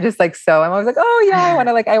hold. I'm just like, I'm always like, oh yeah,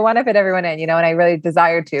 I want to fit everyone in, and I really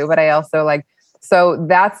desire to, but I also like, so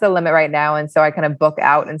that's the limit right now. And so I kind of book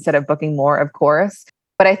out instead of booking more, of course.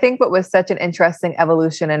 But I think what was such an interesting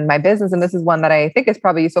evolution in my business, and this is one that I think is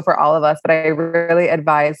probably useful for all of us, but I really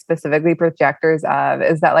advise specifically projectors of,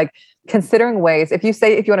 is that like considering ways, if you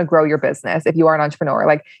want to grow your business, if you are an entrepreneur,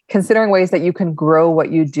 like considering ways that you can grow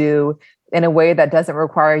what you do in a way that doesn't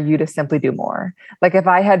require you to simply do more. Like if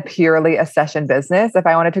I had purely a session business, if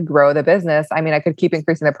I wanted to grow the business, I could keep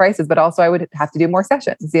increasing the prices, but also I would have to do more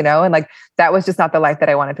sessions, and like that was just not the life that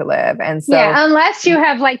I wanted to live. And so unless you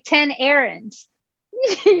have like 10 errands.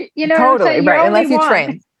 Totally right. Unless you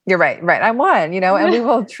train, you're right. I'm one, and we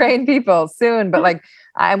will train people soon, but like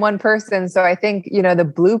I'm one person. So I think,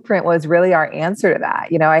 the blueprint was really our answer to that.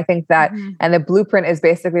 I think that, and the blueprint is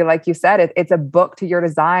basically, like you said, it's a book to your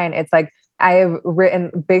design. It's like, I have written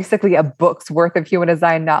basically a book's worth of human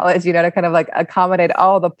design knowledge, to kind of like accommodate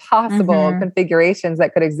all the possible configurations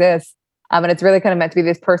that could exist. And it's really kind of meant to be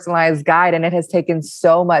this personalized guide. And it has taken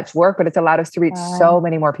so much work, but it's allowed us to reach so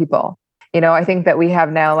many more people. I think that we have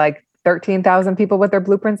now like 13,000 people with their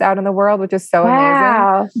blueprints out in the world, which is so amazing.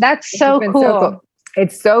 Wow, that's so cool.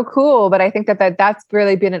 It's so cool. But I think that's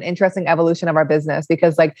really been an interesting evolution of our business,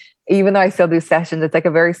 because like, even though I still do sessions, it's like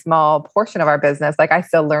a very small portion of our business. Like I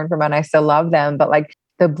still learn from it and I still love them. But like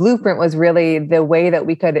the blueprint was really the way that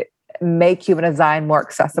we could make human design more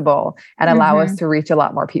accessible and allow us to reach a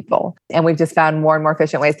lot more people. And we've just found more and more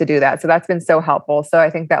efficient ways to do that. So that's been so helpful. So I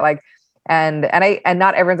think that like, And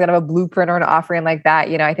not everyone's gonna have a blueprint or an offering like that.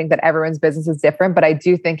 I think that everyone's business is different, but I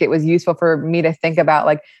do think it was useful for me to think about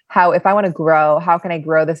like how, if I want to grow, how can I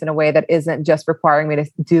grow this in a way that isn't just requiring me to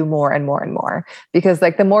do more and more and more? Because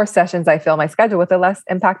like the more sessions I fill my schedule with, the less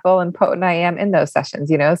impactful and potent I am in those sessions,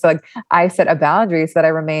 So like I set a boundary so that I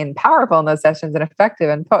remain powerful in those sessions and effective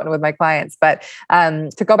and potent with my clients. But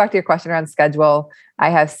to go back to your question around schedule, I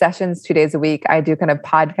have sessions 2 days a week. I do kind of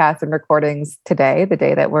podcasts and recordings today, the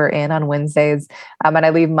day that we're in on Wednesdays. And I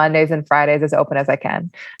leave Mondays and Fridays as open as I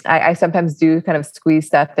can. I sometimes do kind of squeeze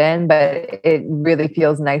stuff in, but it really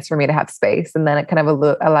feels nice for me to have space. And then it kind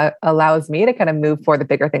of allows me to kind of move for the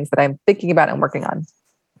bigger things that I'm thinking about and working on.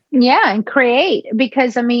 Yeah, and create,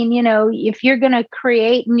 because if you're going to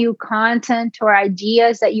create new content or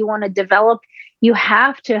ideas that you want to develop, you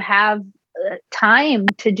have to have time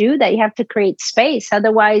to do that. You have to create space.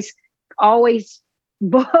 Otherwise, always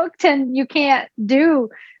booked and you can't do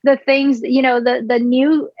the things, the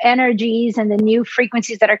new energies and the new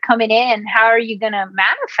frequencies that are coming in. How are you going to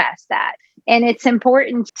manifest that? And it's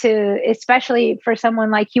important to, especially for someone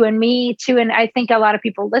like you and me too. And I think a lot of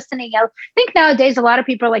people listening, I think nowadays, a lot of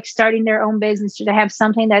people are like starting their own business to have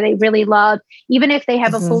something that they really love. Even if they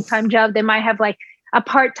have a full-time job, they might have like a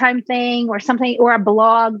part-time thing or something, or a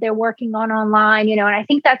blog they're working on online, and I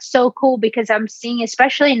think that's so cool, because I'm seeing,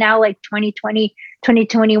 especially now, like 2020,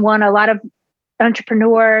 2021, a lot of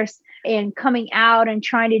entrepreneurs and coming out and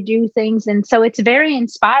trying to do things. And so it's very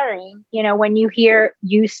inspiring, when you hear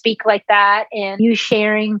you speak like that and you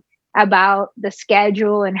sharing about the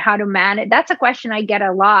schedule and how to manage. That's a question I get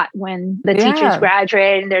a lot when the teachers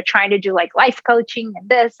graduate and they're trying to do like life coaching and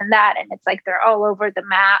this and that. And it's like, they're all over the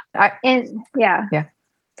map. Yeah.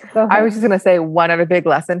 I was just going to say one other big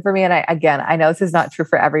lesson for me. And I know this is not true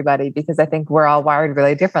for everybody, because I think we're all wired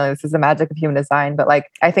really differently. This is the magic of human design. But like,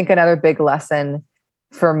 I think another big lesson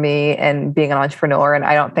for me and being an entrepreneur, and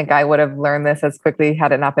I don't think I would have learned this as quickly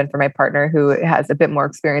had it not been for my partner, who has a bit more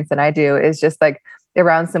experience than I do, is just like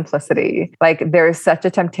around simplicity. Like, there is such a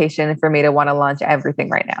temptation for me to want to launch everything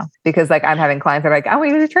right now, because like I'm having clients that are like, I want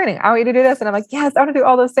you to do training, I want you to do this. And I'm like, yes, I want to do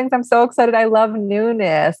all those things. I'm so excited. I love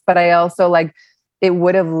newness. But I also like, it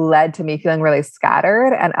would have led to me feeling really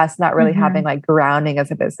scattered and us not really having like grounding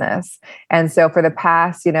as a business. And so for the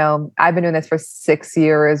past, I've been doing this for 6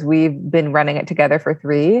 years. We've been running it together for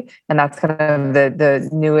 3. And that's kind of the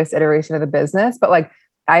newest iteration of the business. But like,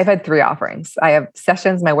 I've had 3 offerings. I have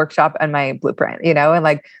sessions, my workshop, and my blueprint, and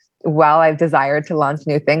like, while I've desired to launch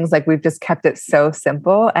new things, like we've just kept it so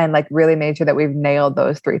simple and like really made sure that we've nailed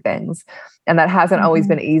those 3 things. And that hasn't always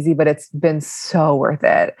been easy, but it's been so worth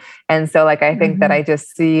it. And so like, I think that I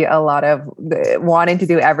just see a lot of wanting to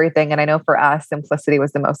do everything. And I know for us, simplicity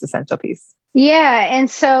was the most essential piece. Yeah. And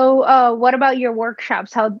so what about your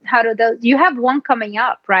workshops? How do those, you have one coming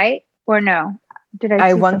up, right? Or no? I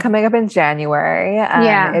have one coming up in January.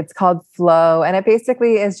 It's called Flow. And it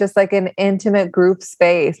basically is just like an intimate group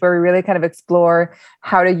space where we really kind of explore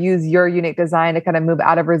how to use your unique design to kind of move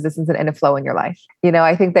out of resistance and into flow in your life.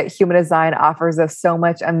 I think that human design offers us so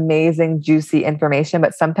much amazing, juicy information,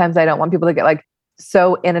 but sometimes I don't want people to get like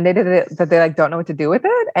so inundated that they like don't know what to do with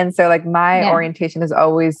it. And so like my orientation is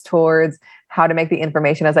always towards how to make the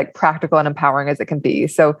information as like practical and empowering as it can be.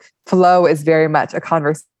 So Flow is very much a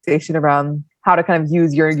conversation around how to kind of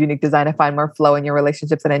use your unique design to find more flow in your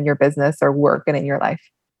relationships and in your business or work and in your life.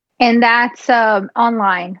 And that's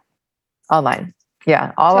online. Online.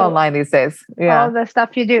 Yeah. All online these days. Yeah. All the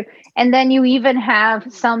stuff you do. And then you even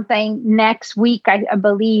have something next week, I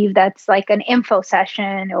believe, that's like an info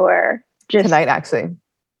session, or just tonight, actually.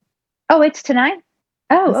 Oh, it's tonight?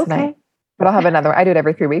 Oh, it's okay. Tonight. But I'll have another. I do it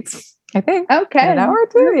every 3 weeks, I think. Okay. In an hour or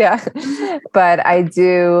 2. Yeah. But I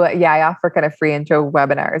do, I offer kind of free intro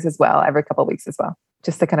webinars as well every couple of weeks as well,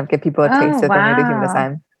 just to kind of give people a taste of the new to human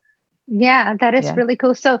design. Yeah, that is really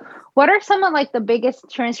cool. So what are some of like the biggest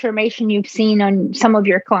transformation you've seen on some of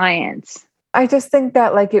your clients? I just think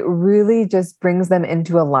that like it really just brings them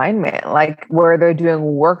into alignment, like where they're doing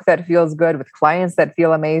work that feels good with clients that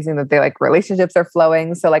feel amazing, that they like relationships are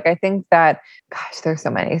flowing. So like, I think that, gosh, there's so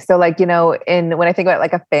many. So like, when I think about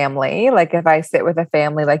like a family, like if I sit with a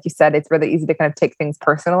family, like you said, it's really easy to kind of take things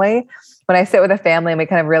personally. When I sit with a family and we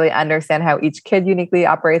kind of really understand how each kid uniquely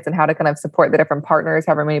operates and how to kind of support the different partners,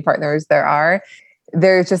 however many partners there are,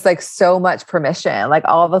 there's just like so much permission. Like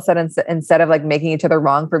all of a sudden, instead of like making each other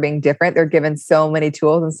wrong for being different, they're given so many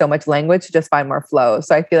tools and so much language to just find more flow.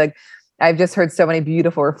 So I feel like I've just heard so many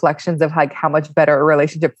beautiful reflections of like how much better a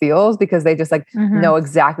relationship feels, because they just like know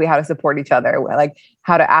exactly how to support each other, like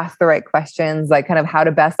how to ask the right questions, like kind of how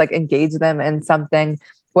to best like engage them in something.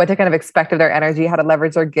 what to kind of expect of their energy, how to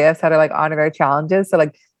leverage their gifts, how to like honor their challenges. So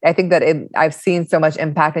like, I think that I've seen so much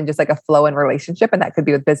impact in just like a flow in relationship, and that could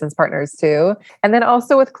be with business partners too. And then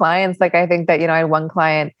also with clients, like I think that, I had one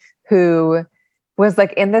client who was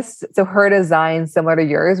like in this, so her design, similar to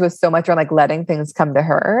yours, was so much on like letting things come to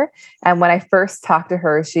her. And when I first talked to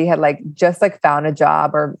her, she had like just like found a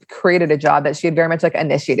job or created a job that she had very much like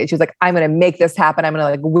initiated. She was like, I'm going to make this happen. I'm going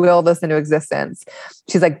to like will this into existence.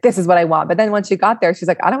 She's like, this is what I want. But then once she got there, she's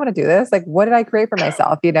like, I don't want to do this. Like, what did I create for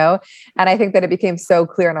myself? And I think that it became so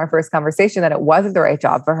clear in our first conversation that it wasn't the right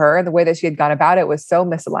job for her. And the way that she had gone about it was so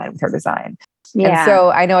misaligned with her design. Yeah. And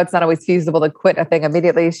so I know it's not always feasible to quit a thing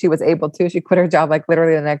immediately. She was able to. She quit her job like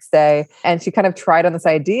literally the next day. And she kind of tried on this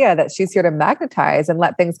idea that she's here to magnetize and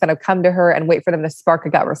let things kind of come to her and wait for them to spark a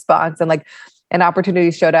gut response. And like an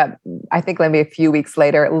opportunity showed up, I think maybe a few weeks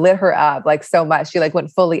later, it lit her up like so much. She like went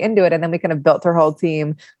fully into it. And then we kind of built her whole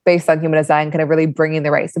team based on human design, kind of really bringing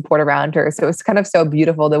the right support around her. So it was kind of so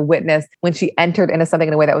beautiful to witness when she entered into something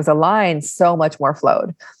in a way that was aligned, so much more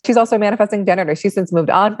flowed. She's also a manifesting generator. She's since moved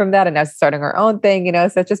on from that and now starting her own thing,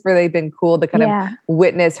 so it's just really been cool to kind of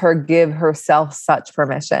witness her give herself such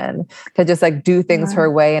permission to just like do things her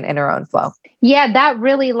way and in her own flow. Yeah, that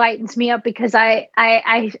really lightens me up because I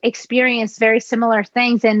experienced very similar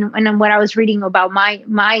things. And when I was reading about my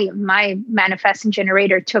manifesting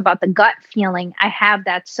generator too, about the gut feeling, I have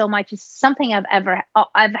that so much. It's something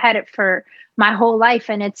I've had it for my whole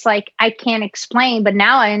life. And it's like, I can't explain, but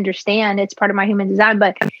now I understand it's part of my human design.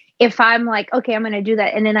 But if I'm like, okay, I'm going to do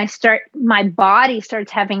that. And then my body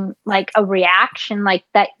starts having like a reaction like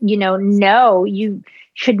that, no, you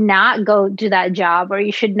should not go do that job, or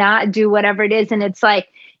you should not do whatever it is. And it's like,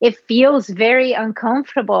 it feels very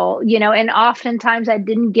uncomfortable, and oftentimes I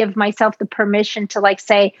didn't give myself the permission to like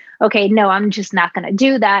say, okay, no, I'm just not going to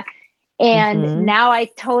do that. And now I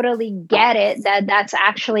totally get it, that that's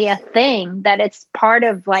actually a thing, that it's part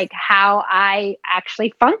of like how I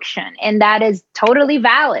actually function. And that is totally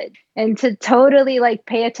valid, and to totally like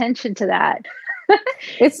pay attention to that.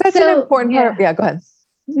 It's such an important part. Go ahead.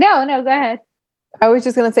 No, go ahead. I was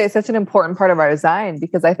just going to say it's such an important part of our design,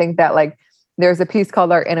 because I think that like there's a piece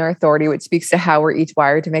called our inner authority, which speaks to how we're each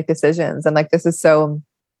wired to make decisions. And like, this is so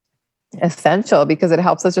essential because it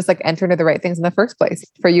helps us just like enter into the right things in the first place.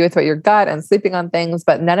 For you, it's what your gut and sleeping on things,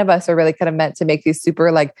 but none of us are really kind of meant to make these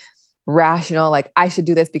super like rational, like I should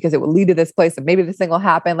do this because it will lead to this place and maybe this thing will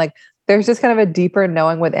happen. Like there's just kind of a deeper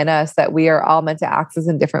knowing within us that we are all meant to access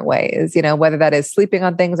in different ways, whether that is sleeping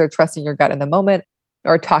on things or trusting your gut in the moment,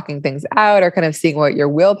 or talking things out, or kind of seeing what your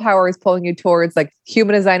willpower is pulling you towards. Like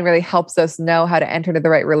human design really helps us know how to enter into the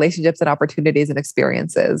right relationships and opportunities and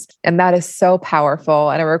experiences. And that is so powerful.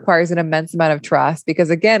 And it requires an immense amount of trust, because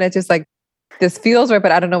again, it's just like, this feels right,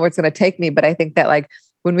 but I don't know where it's going to take me. But I think that like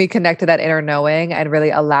when we connect to that inner knowing and really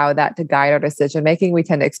allow that to guide our decision making, we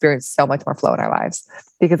tend to experience so much more flow in our lives,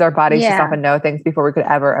 because our bodies just often know things before we could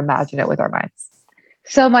ever imagine it with our minds.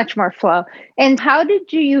 So much more flow. And how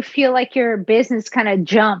did you feel like your business kind of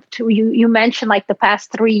jumped? You mentioned like the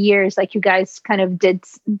past 3 years, like you guys kind of did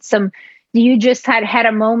you just had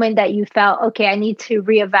a moment that you felt, okay, I need to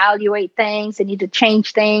reevaluate things. I need to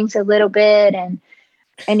change things a little bit. And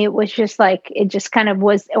it was just like, it just kind of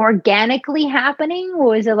was organically happening,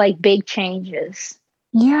 or was it like big changes?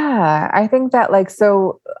 Yeah, I think that like,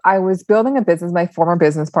 so I was building a business, my former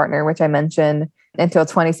business partner, which I mentioned, until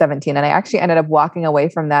 2017. And I actually ended up walking away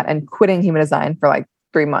from that and quitting human design for like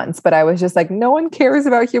 3 months. But I was just like, no one cares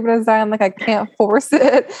about human design. Like I can't force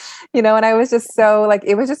it, and I was just so like,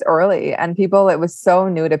 it was just early and it was so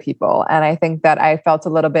new to people. And I think that I felt a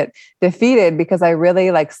little bit defeated because I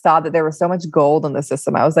really like saw that there was so much gold in the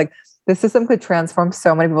system. I was like, the system could transform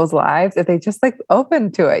so many people's lives if they just like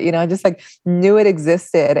opened to it, just like knew it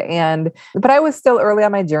existed. But I was still early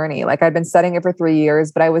on my journey. Like I'd been studying it for 3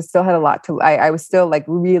 years, but I was still had a lot I was still like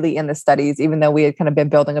really in the studies, even though we had kind of been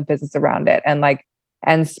building a business around it. And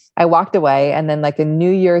I walked away. And then like in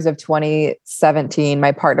New Year's of 2017,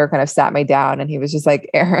 my partner kind of sat me down and he was just like,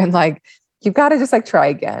 Erin, like, you've got to just like try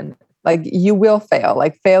again. Like you will fail,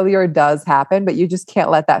 like failure does happen, but you just can't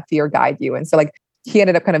let that fear guide you. And so like, he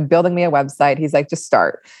ended up kind of building me a website. He's like, just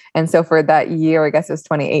start. And so for that year, I guess it was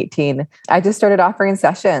 2018, I just started offering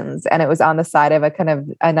sessions, and it was on the side of a kind of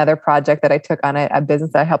another project that I took on, a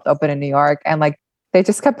business that I helped open in New York. And like, they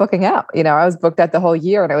just kept booking out, I was booked out the whole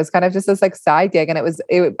year, and it was kind of just this like side gig. And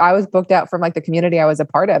I was booked out from like the community I was a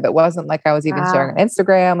part of. It wasn't like I was even sharing on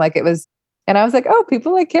Instagram. Like it was, and I was like, oh,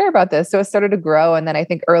 people like care about this. So it started to grow. And then I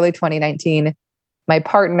think early 2019, my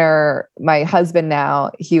partner, my husband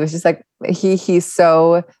now, he was just like, he's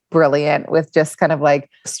so brilliant with just kind of like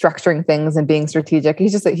structuring things and being strategic.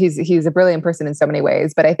 He's a brilliant person in so many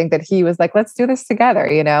ways, but I think that he was like, let's do this together,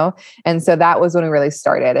 And so that was when we really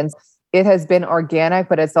started. And it has been organic,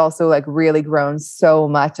 but it's also like really grown so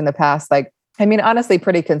much in the past, honestly,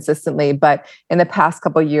 pretty consistently, but in the past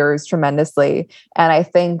couple of years, tremendously. And I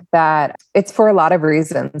think that it's for a lot of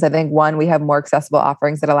reasons. I think one, we have more accessible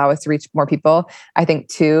offerings that allow us to reach more people. I think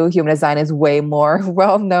two, human design is way more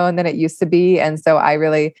well known than it used to be. And so I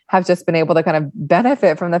really have just been able to kind of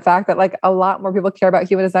benefit from the fact that like a lot more people care about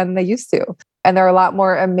human design than they used to. And there are a lot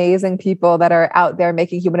more amazing people that are out there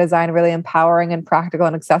making human design really empowering and practical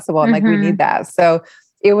and accessible. And like, we need that. So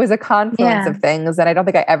it was a confluence of things. And I don't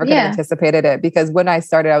think I ever could have anticipated it, because when I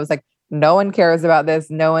started, I was like, no one cares about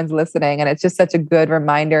this. No one's listening. And it's just such a good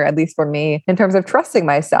reminder, at least for me, in terms of trusting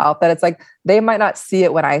myself, that it's like, they might not see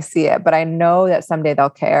it when I see it, but I know that someday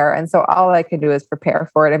they'll care. And so all I can do is prepare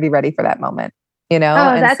for it and be ready for that moment, Oh,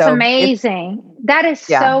 that's amazing. That is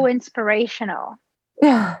so inspirational.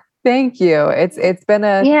 Yeah. Thank you. It's been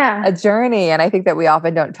a journey. And I think that we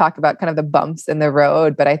often don't talk about kind of the bumps in the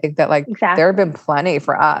road, but I think that there have been plenty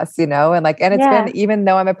for us, and it's been, even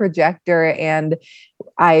though I'm a projector and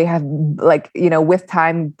I have with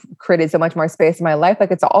time created so much more space in my life,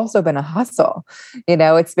 it's also been a hustle,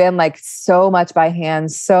 it's been like so much by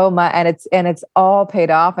hand, so much, and it's all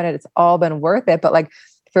paid off and it's all been worth it. But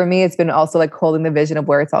for me, it's been also like holding the vision of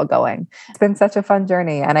where it's all going. It's been such a fun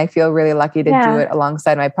journey. And I feel really lucky to do it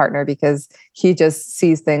alongside my partner, because he just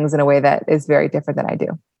sees things in a way that is very different than I do.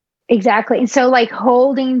 Exactly. And so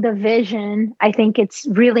holding the vision, I think it's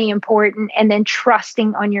really important. And then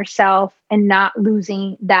trusting on yourself and not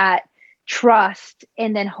losing that trust.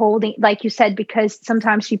 And then holding, like you said, because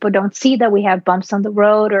sometimes people don't see that we have bumps on the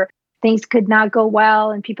road, or things could not go well,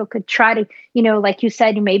 and people could try to, like you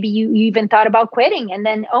said, maybe you even thought about quitting, and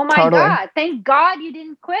then, oh my God, thank God you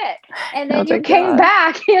didn't quit. And then you came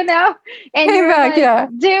back, and you're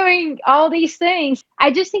doing all these things. I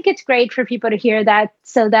just think it's great for people to hear that,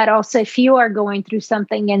 so that also if you are going through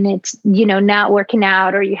something and it's, not working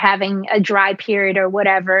out, or you're having a dry period or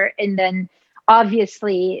whatever, and then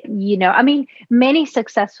obviously, many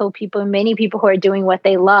successful people, many people who are doing what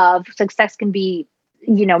they love, success can be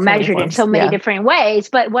measured in so many different ways.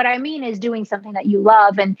 But what I mean is doing something that you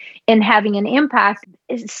love and having an impact.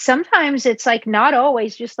 Sometimes it's not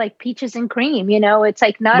always just peaches and cream, it's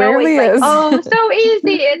not always so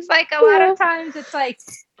easy. It's a lot of times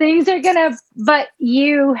it's things are but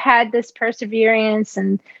you had this perseverance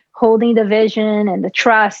and holding the vision and the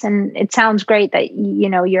trust. And it sounds great that,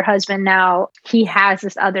 your husband now, he has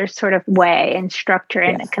this other sort of way and structure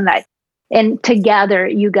and connect. And together,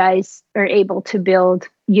 you guys are able to build,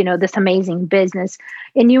 this amazing business.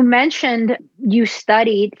 And you mentioned you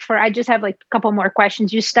studied I just have a couple more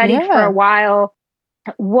questions. You studied for a while.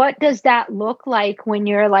 What does that look like when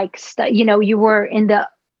you're you were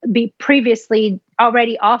previously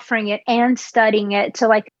already offering it and studying it? So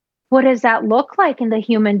what does that look like in the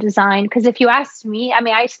human design? Because if you ask me,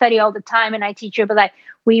 I study all the time and I teach you, but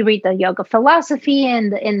we read the yoga philosophy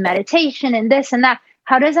and in meditation and this and that.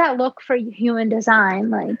 How does that look for human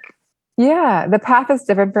design? Yeah, the path is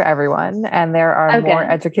different for everyone. And there are more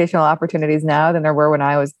educational opportunities now than there were when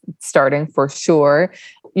I was starting, for sure.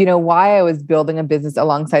 Why I was building a business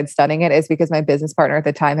alongside studying it is because my business partner at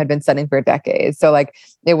the time had been studying for a decade. So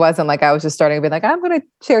it wasn't I was just starting to be I'm going to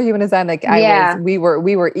share human design. We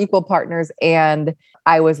were equal partners, and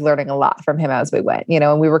I was learning a lot from him as we went,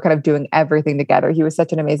 and we were kind of doing everything together. He was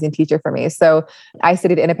such an amazing teacher for me. So I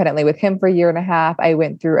studied independently with him for a year and a half. I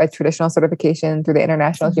went through a traditional certification through the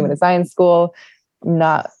International Human Design School.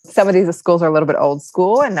 Some of these schools are a little bit old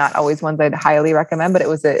school and not always ones I'd highly recommend, but it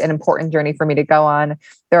was an important journey for me to go on.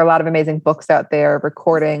 There are a lot of amazing books out there,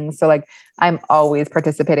 recordings. So I'm always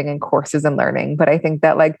participating in courses and learning, but I think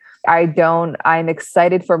that I'm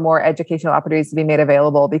excited for more educational opportunities to be made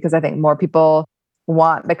available, because I think more people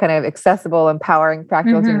want the kind of accessible, empowering,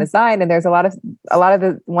 practical human design. And there's a lot of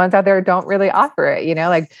the ones out there don't really offer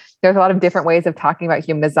it, there's a lot of different ways of talking about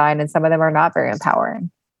human design, and some of them are not very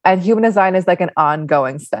empowering. And human design is an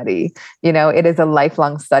ongoing study. It is a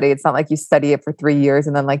lifelong study. It's not you study it for 3 years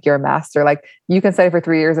and then you're a master. You can study for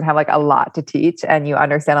 3 years and have a lot to teach, and you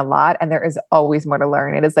understand a lot, and there is always more to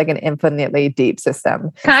learn. It is an infinitely deep system.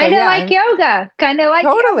 Kind of like yoga.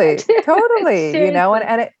 Totally.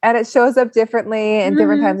 And it shows up differently in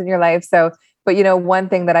different times in your life. So, but one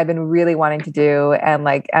thing that I've been really wanting to do, and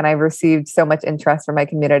I've received so much interest from my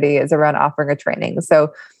community, is around offering a training.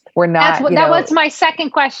 So we're not. That was my second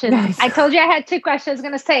question. I told you I had two questions. I was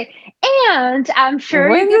going to say, and I'm sure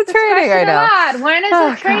when's you get the training? I know. A lot. When is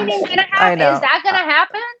the training going to happen? Is that going to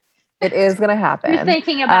happen? It is going to happen. You're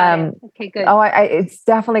thinking about it. Okay, good. It's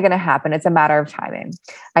definitely going to happen. It's a matter of timing.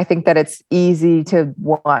 I think that it's easy to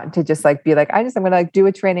want to just like be like, I'm going to like do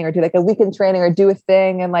a training or do like a weekend training or do a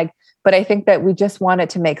thing. And like, but I think that we just want it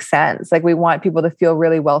to make sense. Like we want people to feel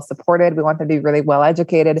really well supported. We want them to be really well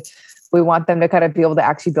educated. We want them to kind of be able to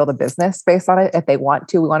actually build a business based on it if they want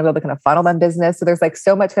to. We want to be able to kind of funnel them business. So there's like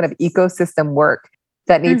so much kind of ecosystem work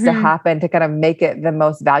that needs to happen to kind of make it the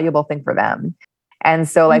most valuable thing for them. And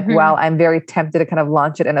so like, while I'm very tempted to kind of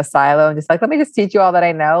launch it in a silo and just like, let me just teach you all that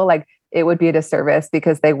I know, like it would be a disservice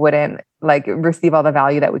because they wouldn't like receive all the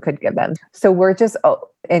value that we could give them. So we're just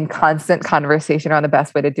in constant conversation on the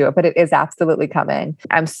best way to do it, but it is absolutely coming.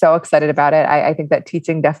 I'm so excited about it. I think that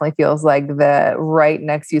teaching definitely feels like the right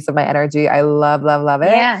next use of my energy. I love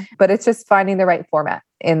it. Yeah. But it's just finding the right format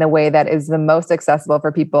in the way that is the most accessible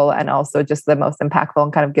for people and also just the most impactful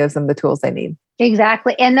and kind of gives them the tools they need.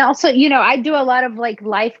 Exactly. And also, I do a lot of like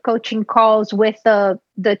life coaching calls with the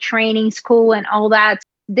training school and all that.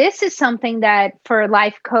 This is something that for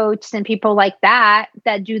life coaches and people like that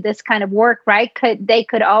do this kind of work, right? They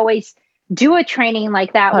could always do a training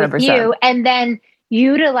like that 100%. With you and then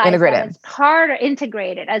utilize that as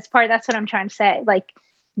integrated as part. That's what I'm trying to say. Like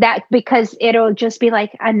that, because it'll just be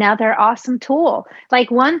like another awesome tool. Like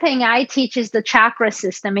one thing I teach is the chakra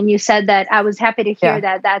system. And you said that. I was happy to hear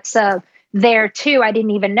that that's there too. I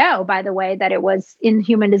didn't even know, by the way, that it was in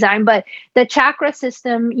human design, but the chakra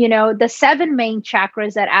system, the 7 main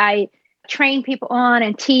chakras that I train people on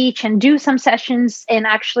and teach and do some sessions and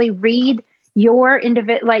actually read your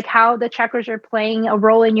individual, like how the chakras are playing a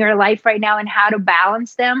role in your life right now and how to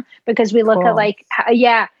balance them, because we look at like,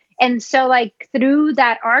 And so like through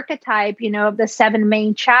that archetype, of the 7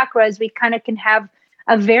 main chakras, we kind of can have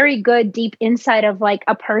a very good deep insight of like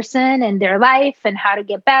a person and their life and how to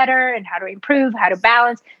get better and how to improve, how to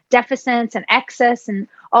balance deficits and excess and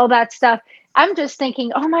all that stuff. I'm just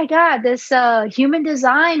thinking, oh my God, this human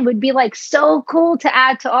design would be like so cool to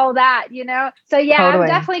add to all that, So yeah, totally. I'm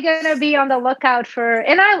definitely going to be on the lookout for,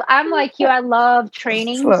 and I'm like you, I love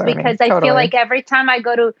trainings because I feel like every time I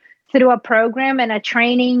go through a program and a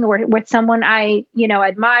training or with someone I,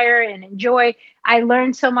 admire and enjoy, I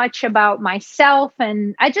learn so much about myself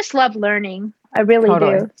and I just love learning. I really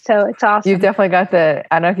do. So it's awesome. You've definitely got I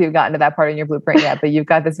don't know if you've gotten to that part in your blueprint yet, but you've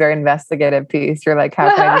got this very investigative piece. You're like,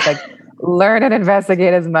 how can I just like learn and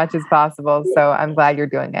investigate as much as possible? So I'm glad you're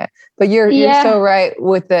doing it. But you're so right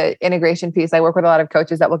with the integration piece. I work with a lot of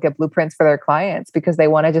coaches that will get blueprints for their clients because they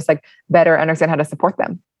want to just like better understand how to support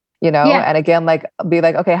them. And again, like be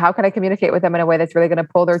like, okay, how can I communicate with them in a way that's really going to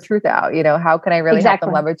pull their truth out? How can I really help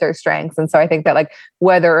them leverage their strengths? And so I think that like,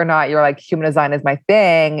 whether or not you're like human design is my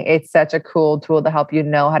thing, it's such a cool tool to help you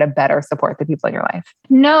know how to better support the people in your life.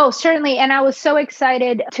 No, certainly. And I was so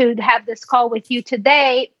excited to have this call with you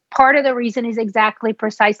today. Part of the reason is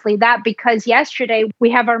precisely that, because yesterday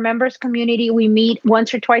we have our members community. We meet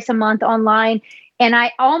once or twice a month online. And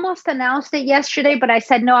I almost announced it yesterday, but I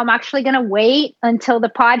said, no, I'm actually going to wait until the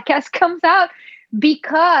podcast comes out,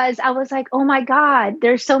 because I was like, oh my God,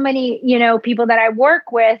 there's so many, people that I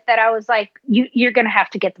work with that I was like, you're going to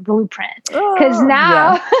have to get the blueprint. Because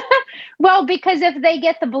well, because if they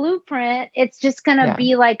get the blueprint, it's just going to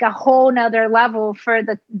be like a whole nother level for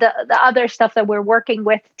the other stuff that we're working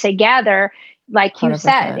with together. Like you 100%.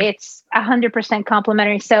 Said, it's 100%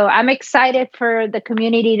 complementary. So I'm excited for the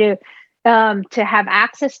community to have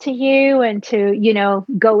access to you and to,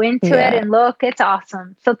 go into it and look. It's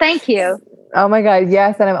awesome. So thank you. Oh my God.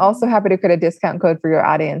 Yes. And I'm also happy to create a discount code for your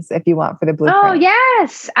audience if you want for the blueprint. Oh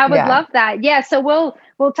yes. I would love that. Yeah. So we'll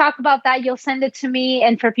talk about that. You'll send it to me.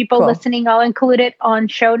 And for people listening, I'll include it on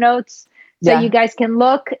show notes so you guys can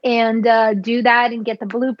look and do that and get the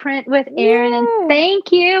blueprint with Erin. And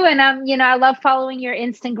thank you. And I love following your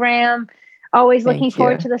Instagram. Always looking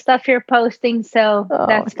forward to the stuff you're posting. So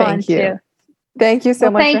that's fun too. Thank you so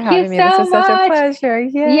much for having me. This was such a pleasure.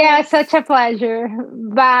 Yes. Yeah, such a pleasure.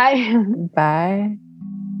 Bye. Bye.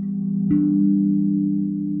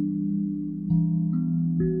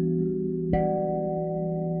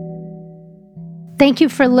 Thank you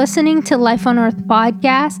for listening to Life on Earth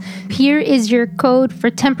podcast. Here is your code for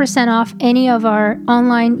 10% off any of our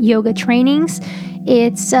online yoga trainings.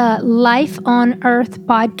 It's Life on Earth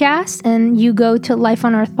podcast, and you go to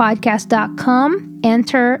lifeonearthpodcast.com,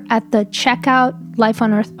 enter at the checkout Life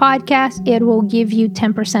on Earth podcast. It will give you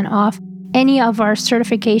 10% off any of our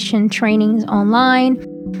certification trainings online.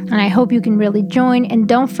 And I hope you can really join. And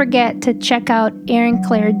don't forget to check out Erin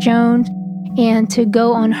Claire Jones and to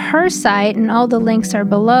go on her site, and all the links are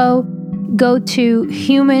below. Go to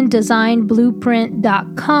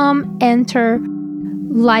humandesignblueprint.com, enter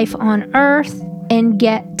Life on Earth, and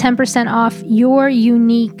get 10% off your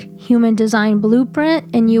unique human design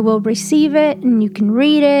blueprint, and you will receive it and you can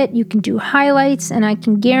read it, you can do highlights, and I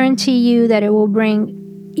can guarantee you that it will bring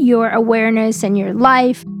your awareness and your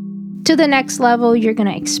life to the next level. You're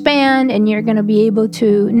going to expand and you're going to be able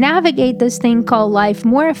to navigate this thing called life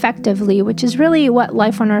more effectively, which is really what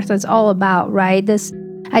Life on Earth is all about, right?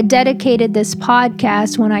 I dedicated this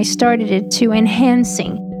podcast when I started it to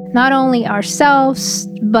enhancing not only ourselves,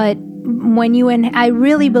 but I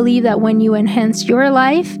really believe that when you enhance your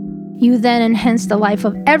life, you then enhance the life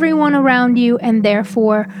of everyone around you, and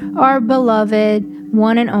therefore our beloved,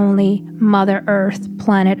 one and only Mother Earth,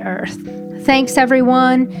 planet Earth. Thanks,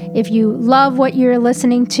 everyone. If you love what you're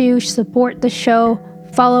listening to, support the show.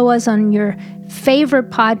 Follow us on your favorite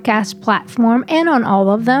podcast platform and on all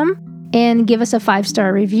of them. And give us a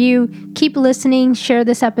 5-star review. Keep listening. Share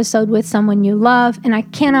this episode with someone you love. And I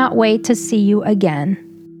cannot wait to see you again.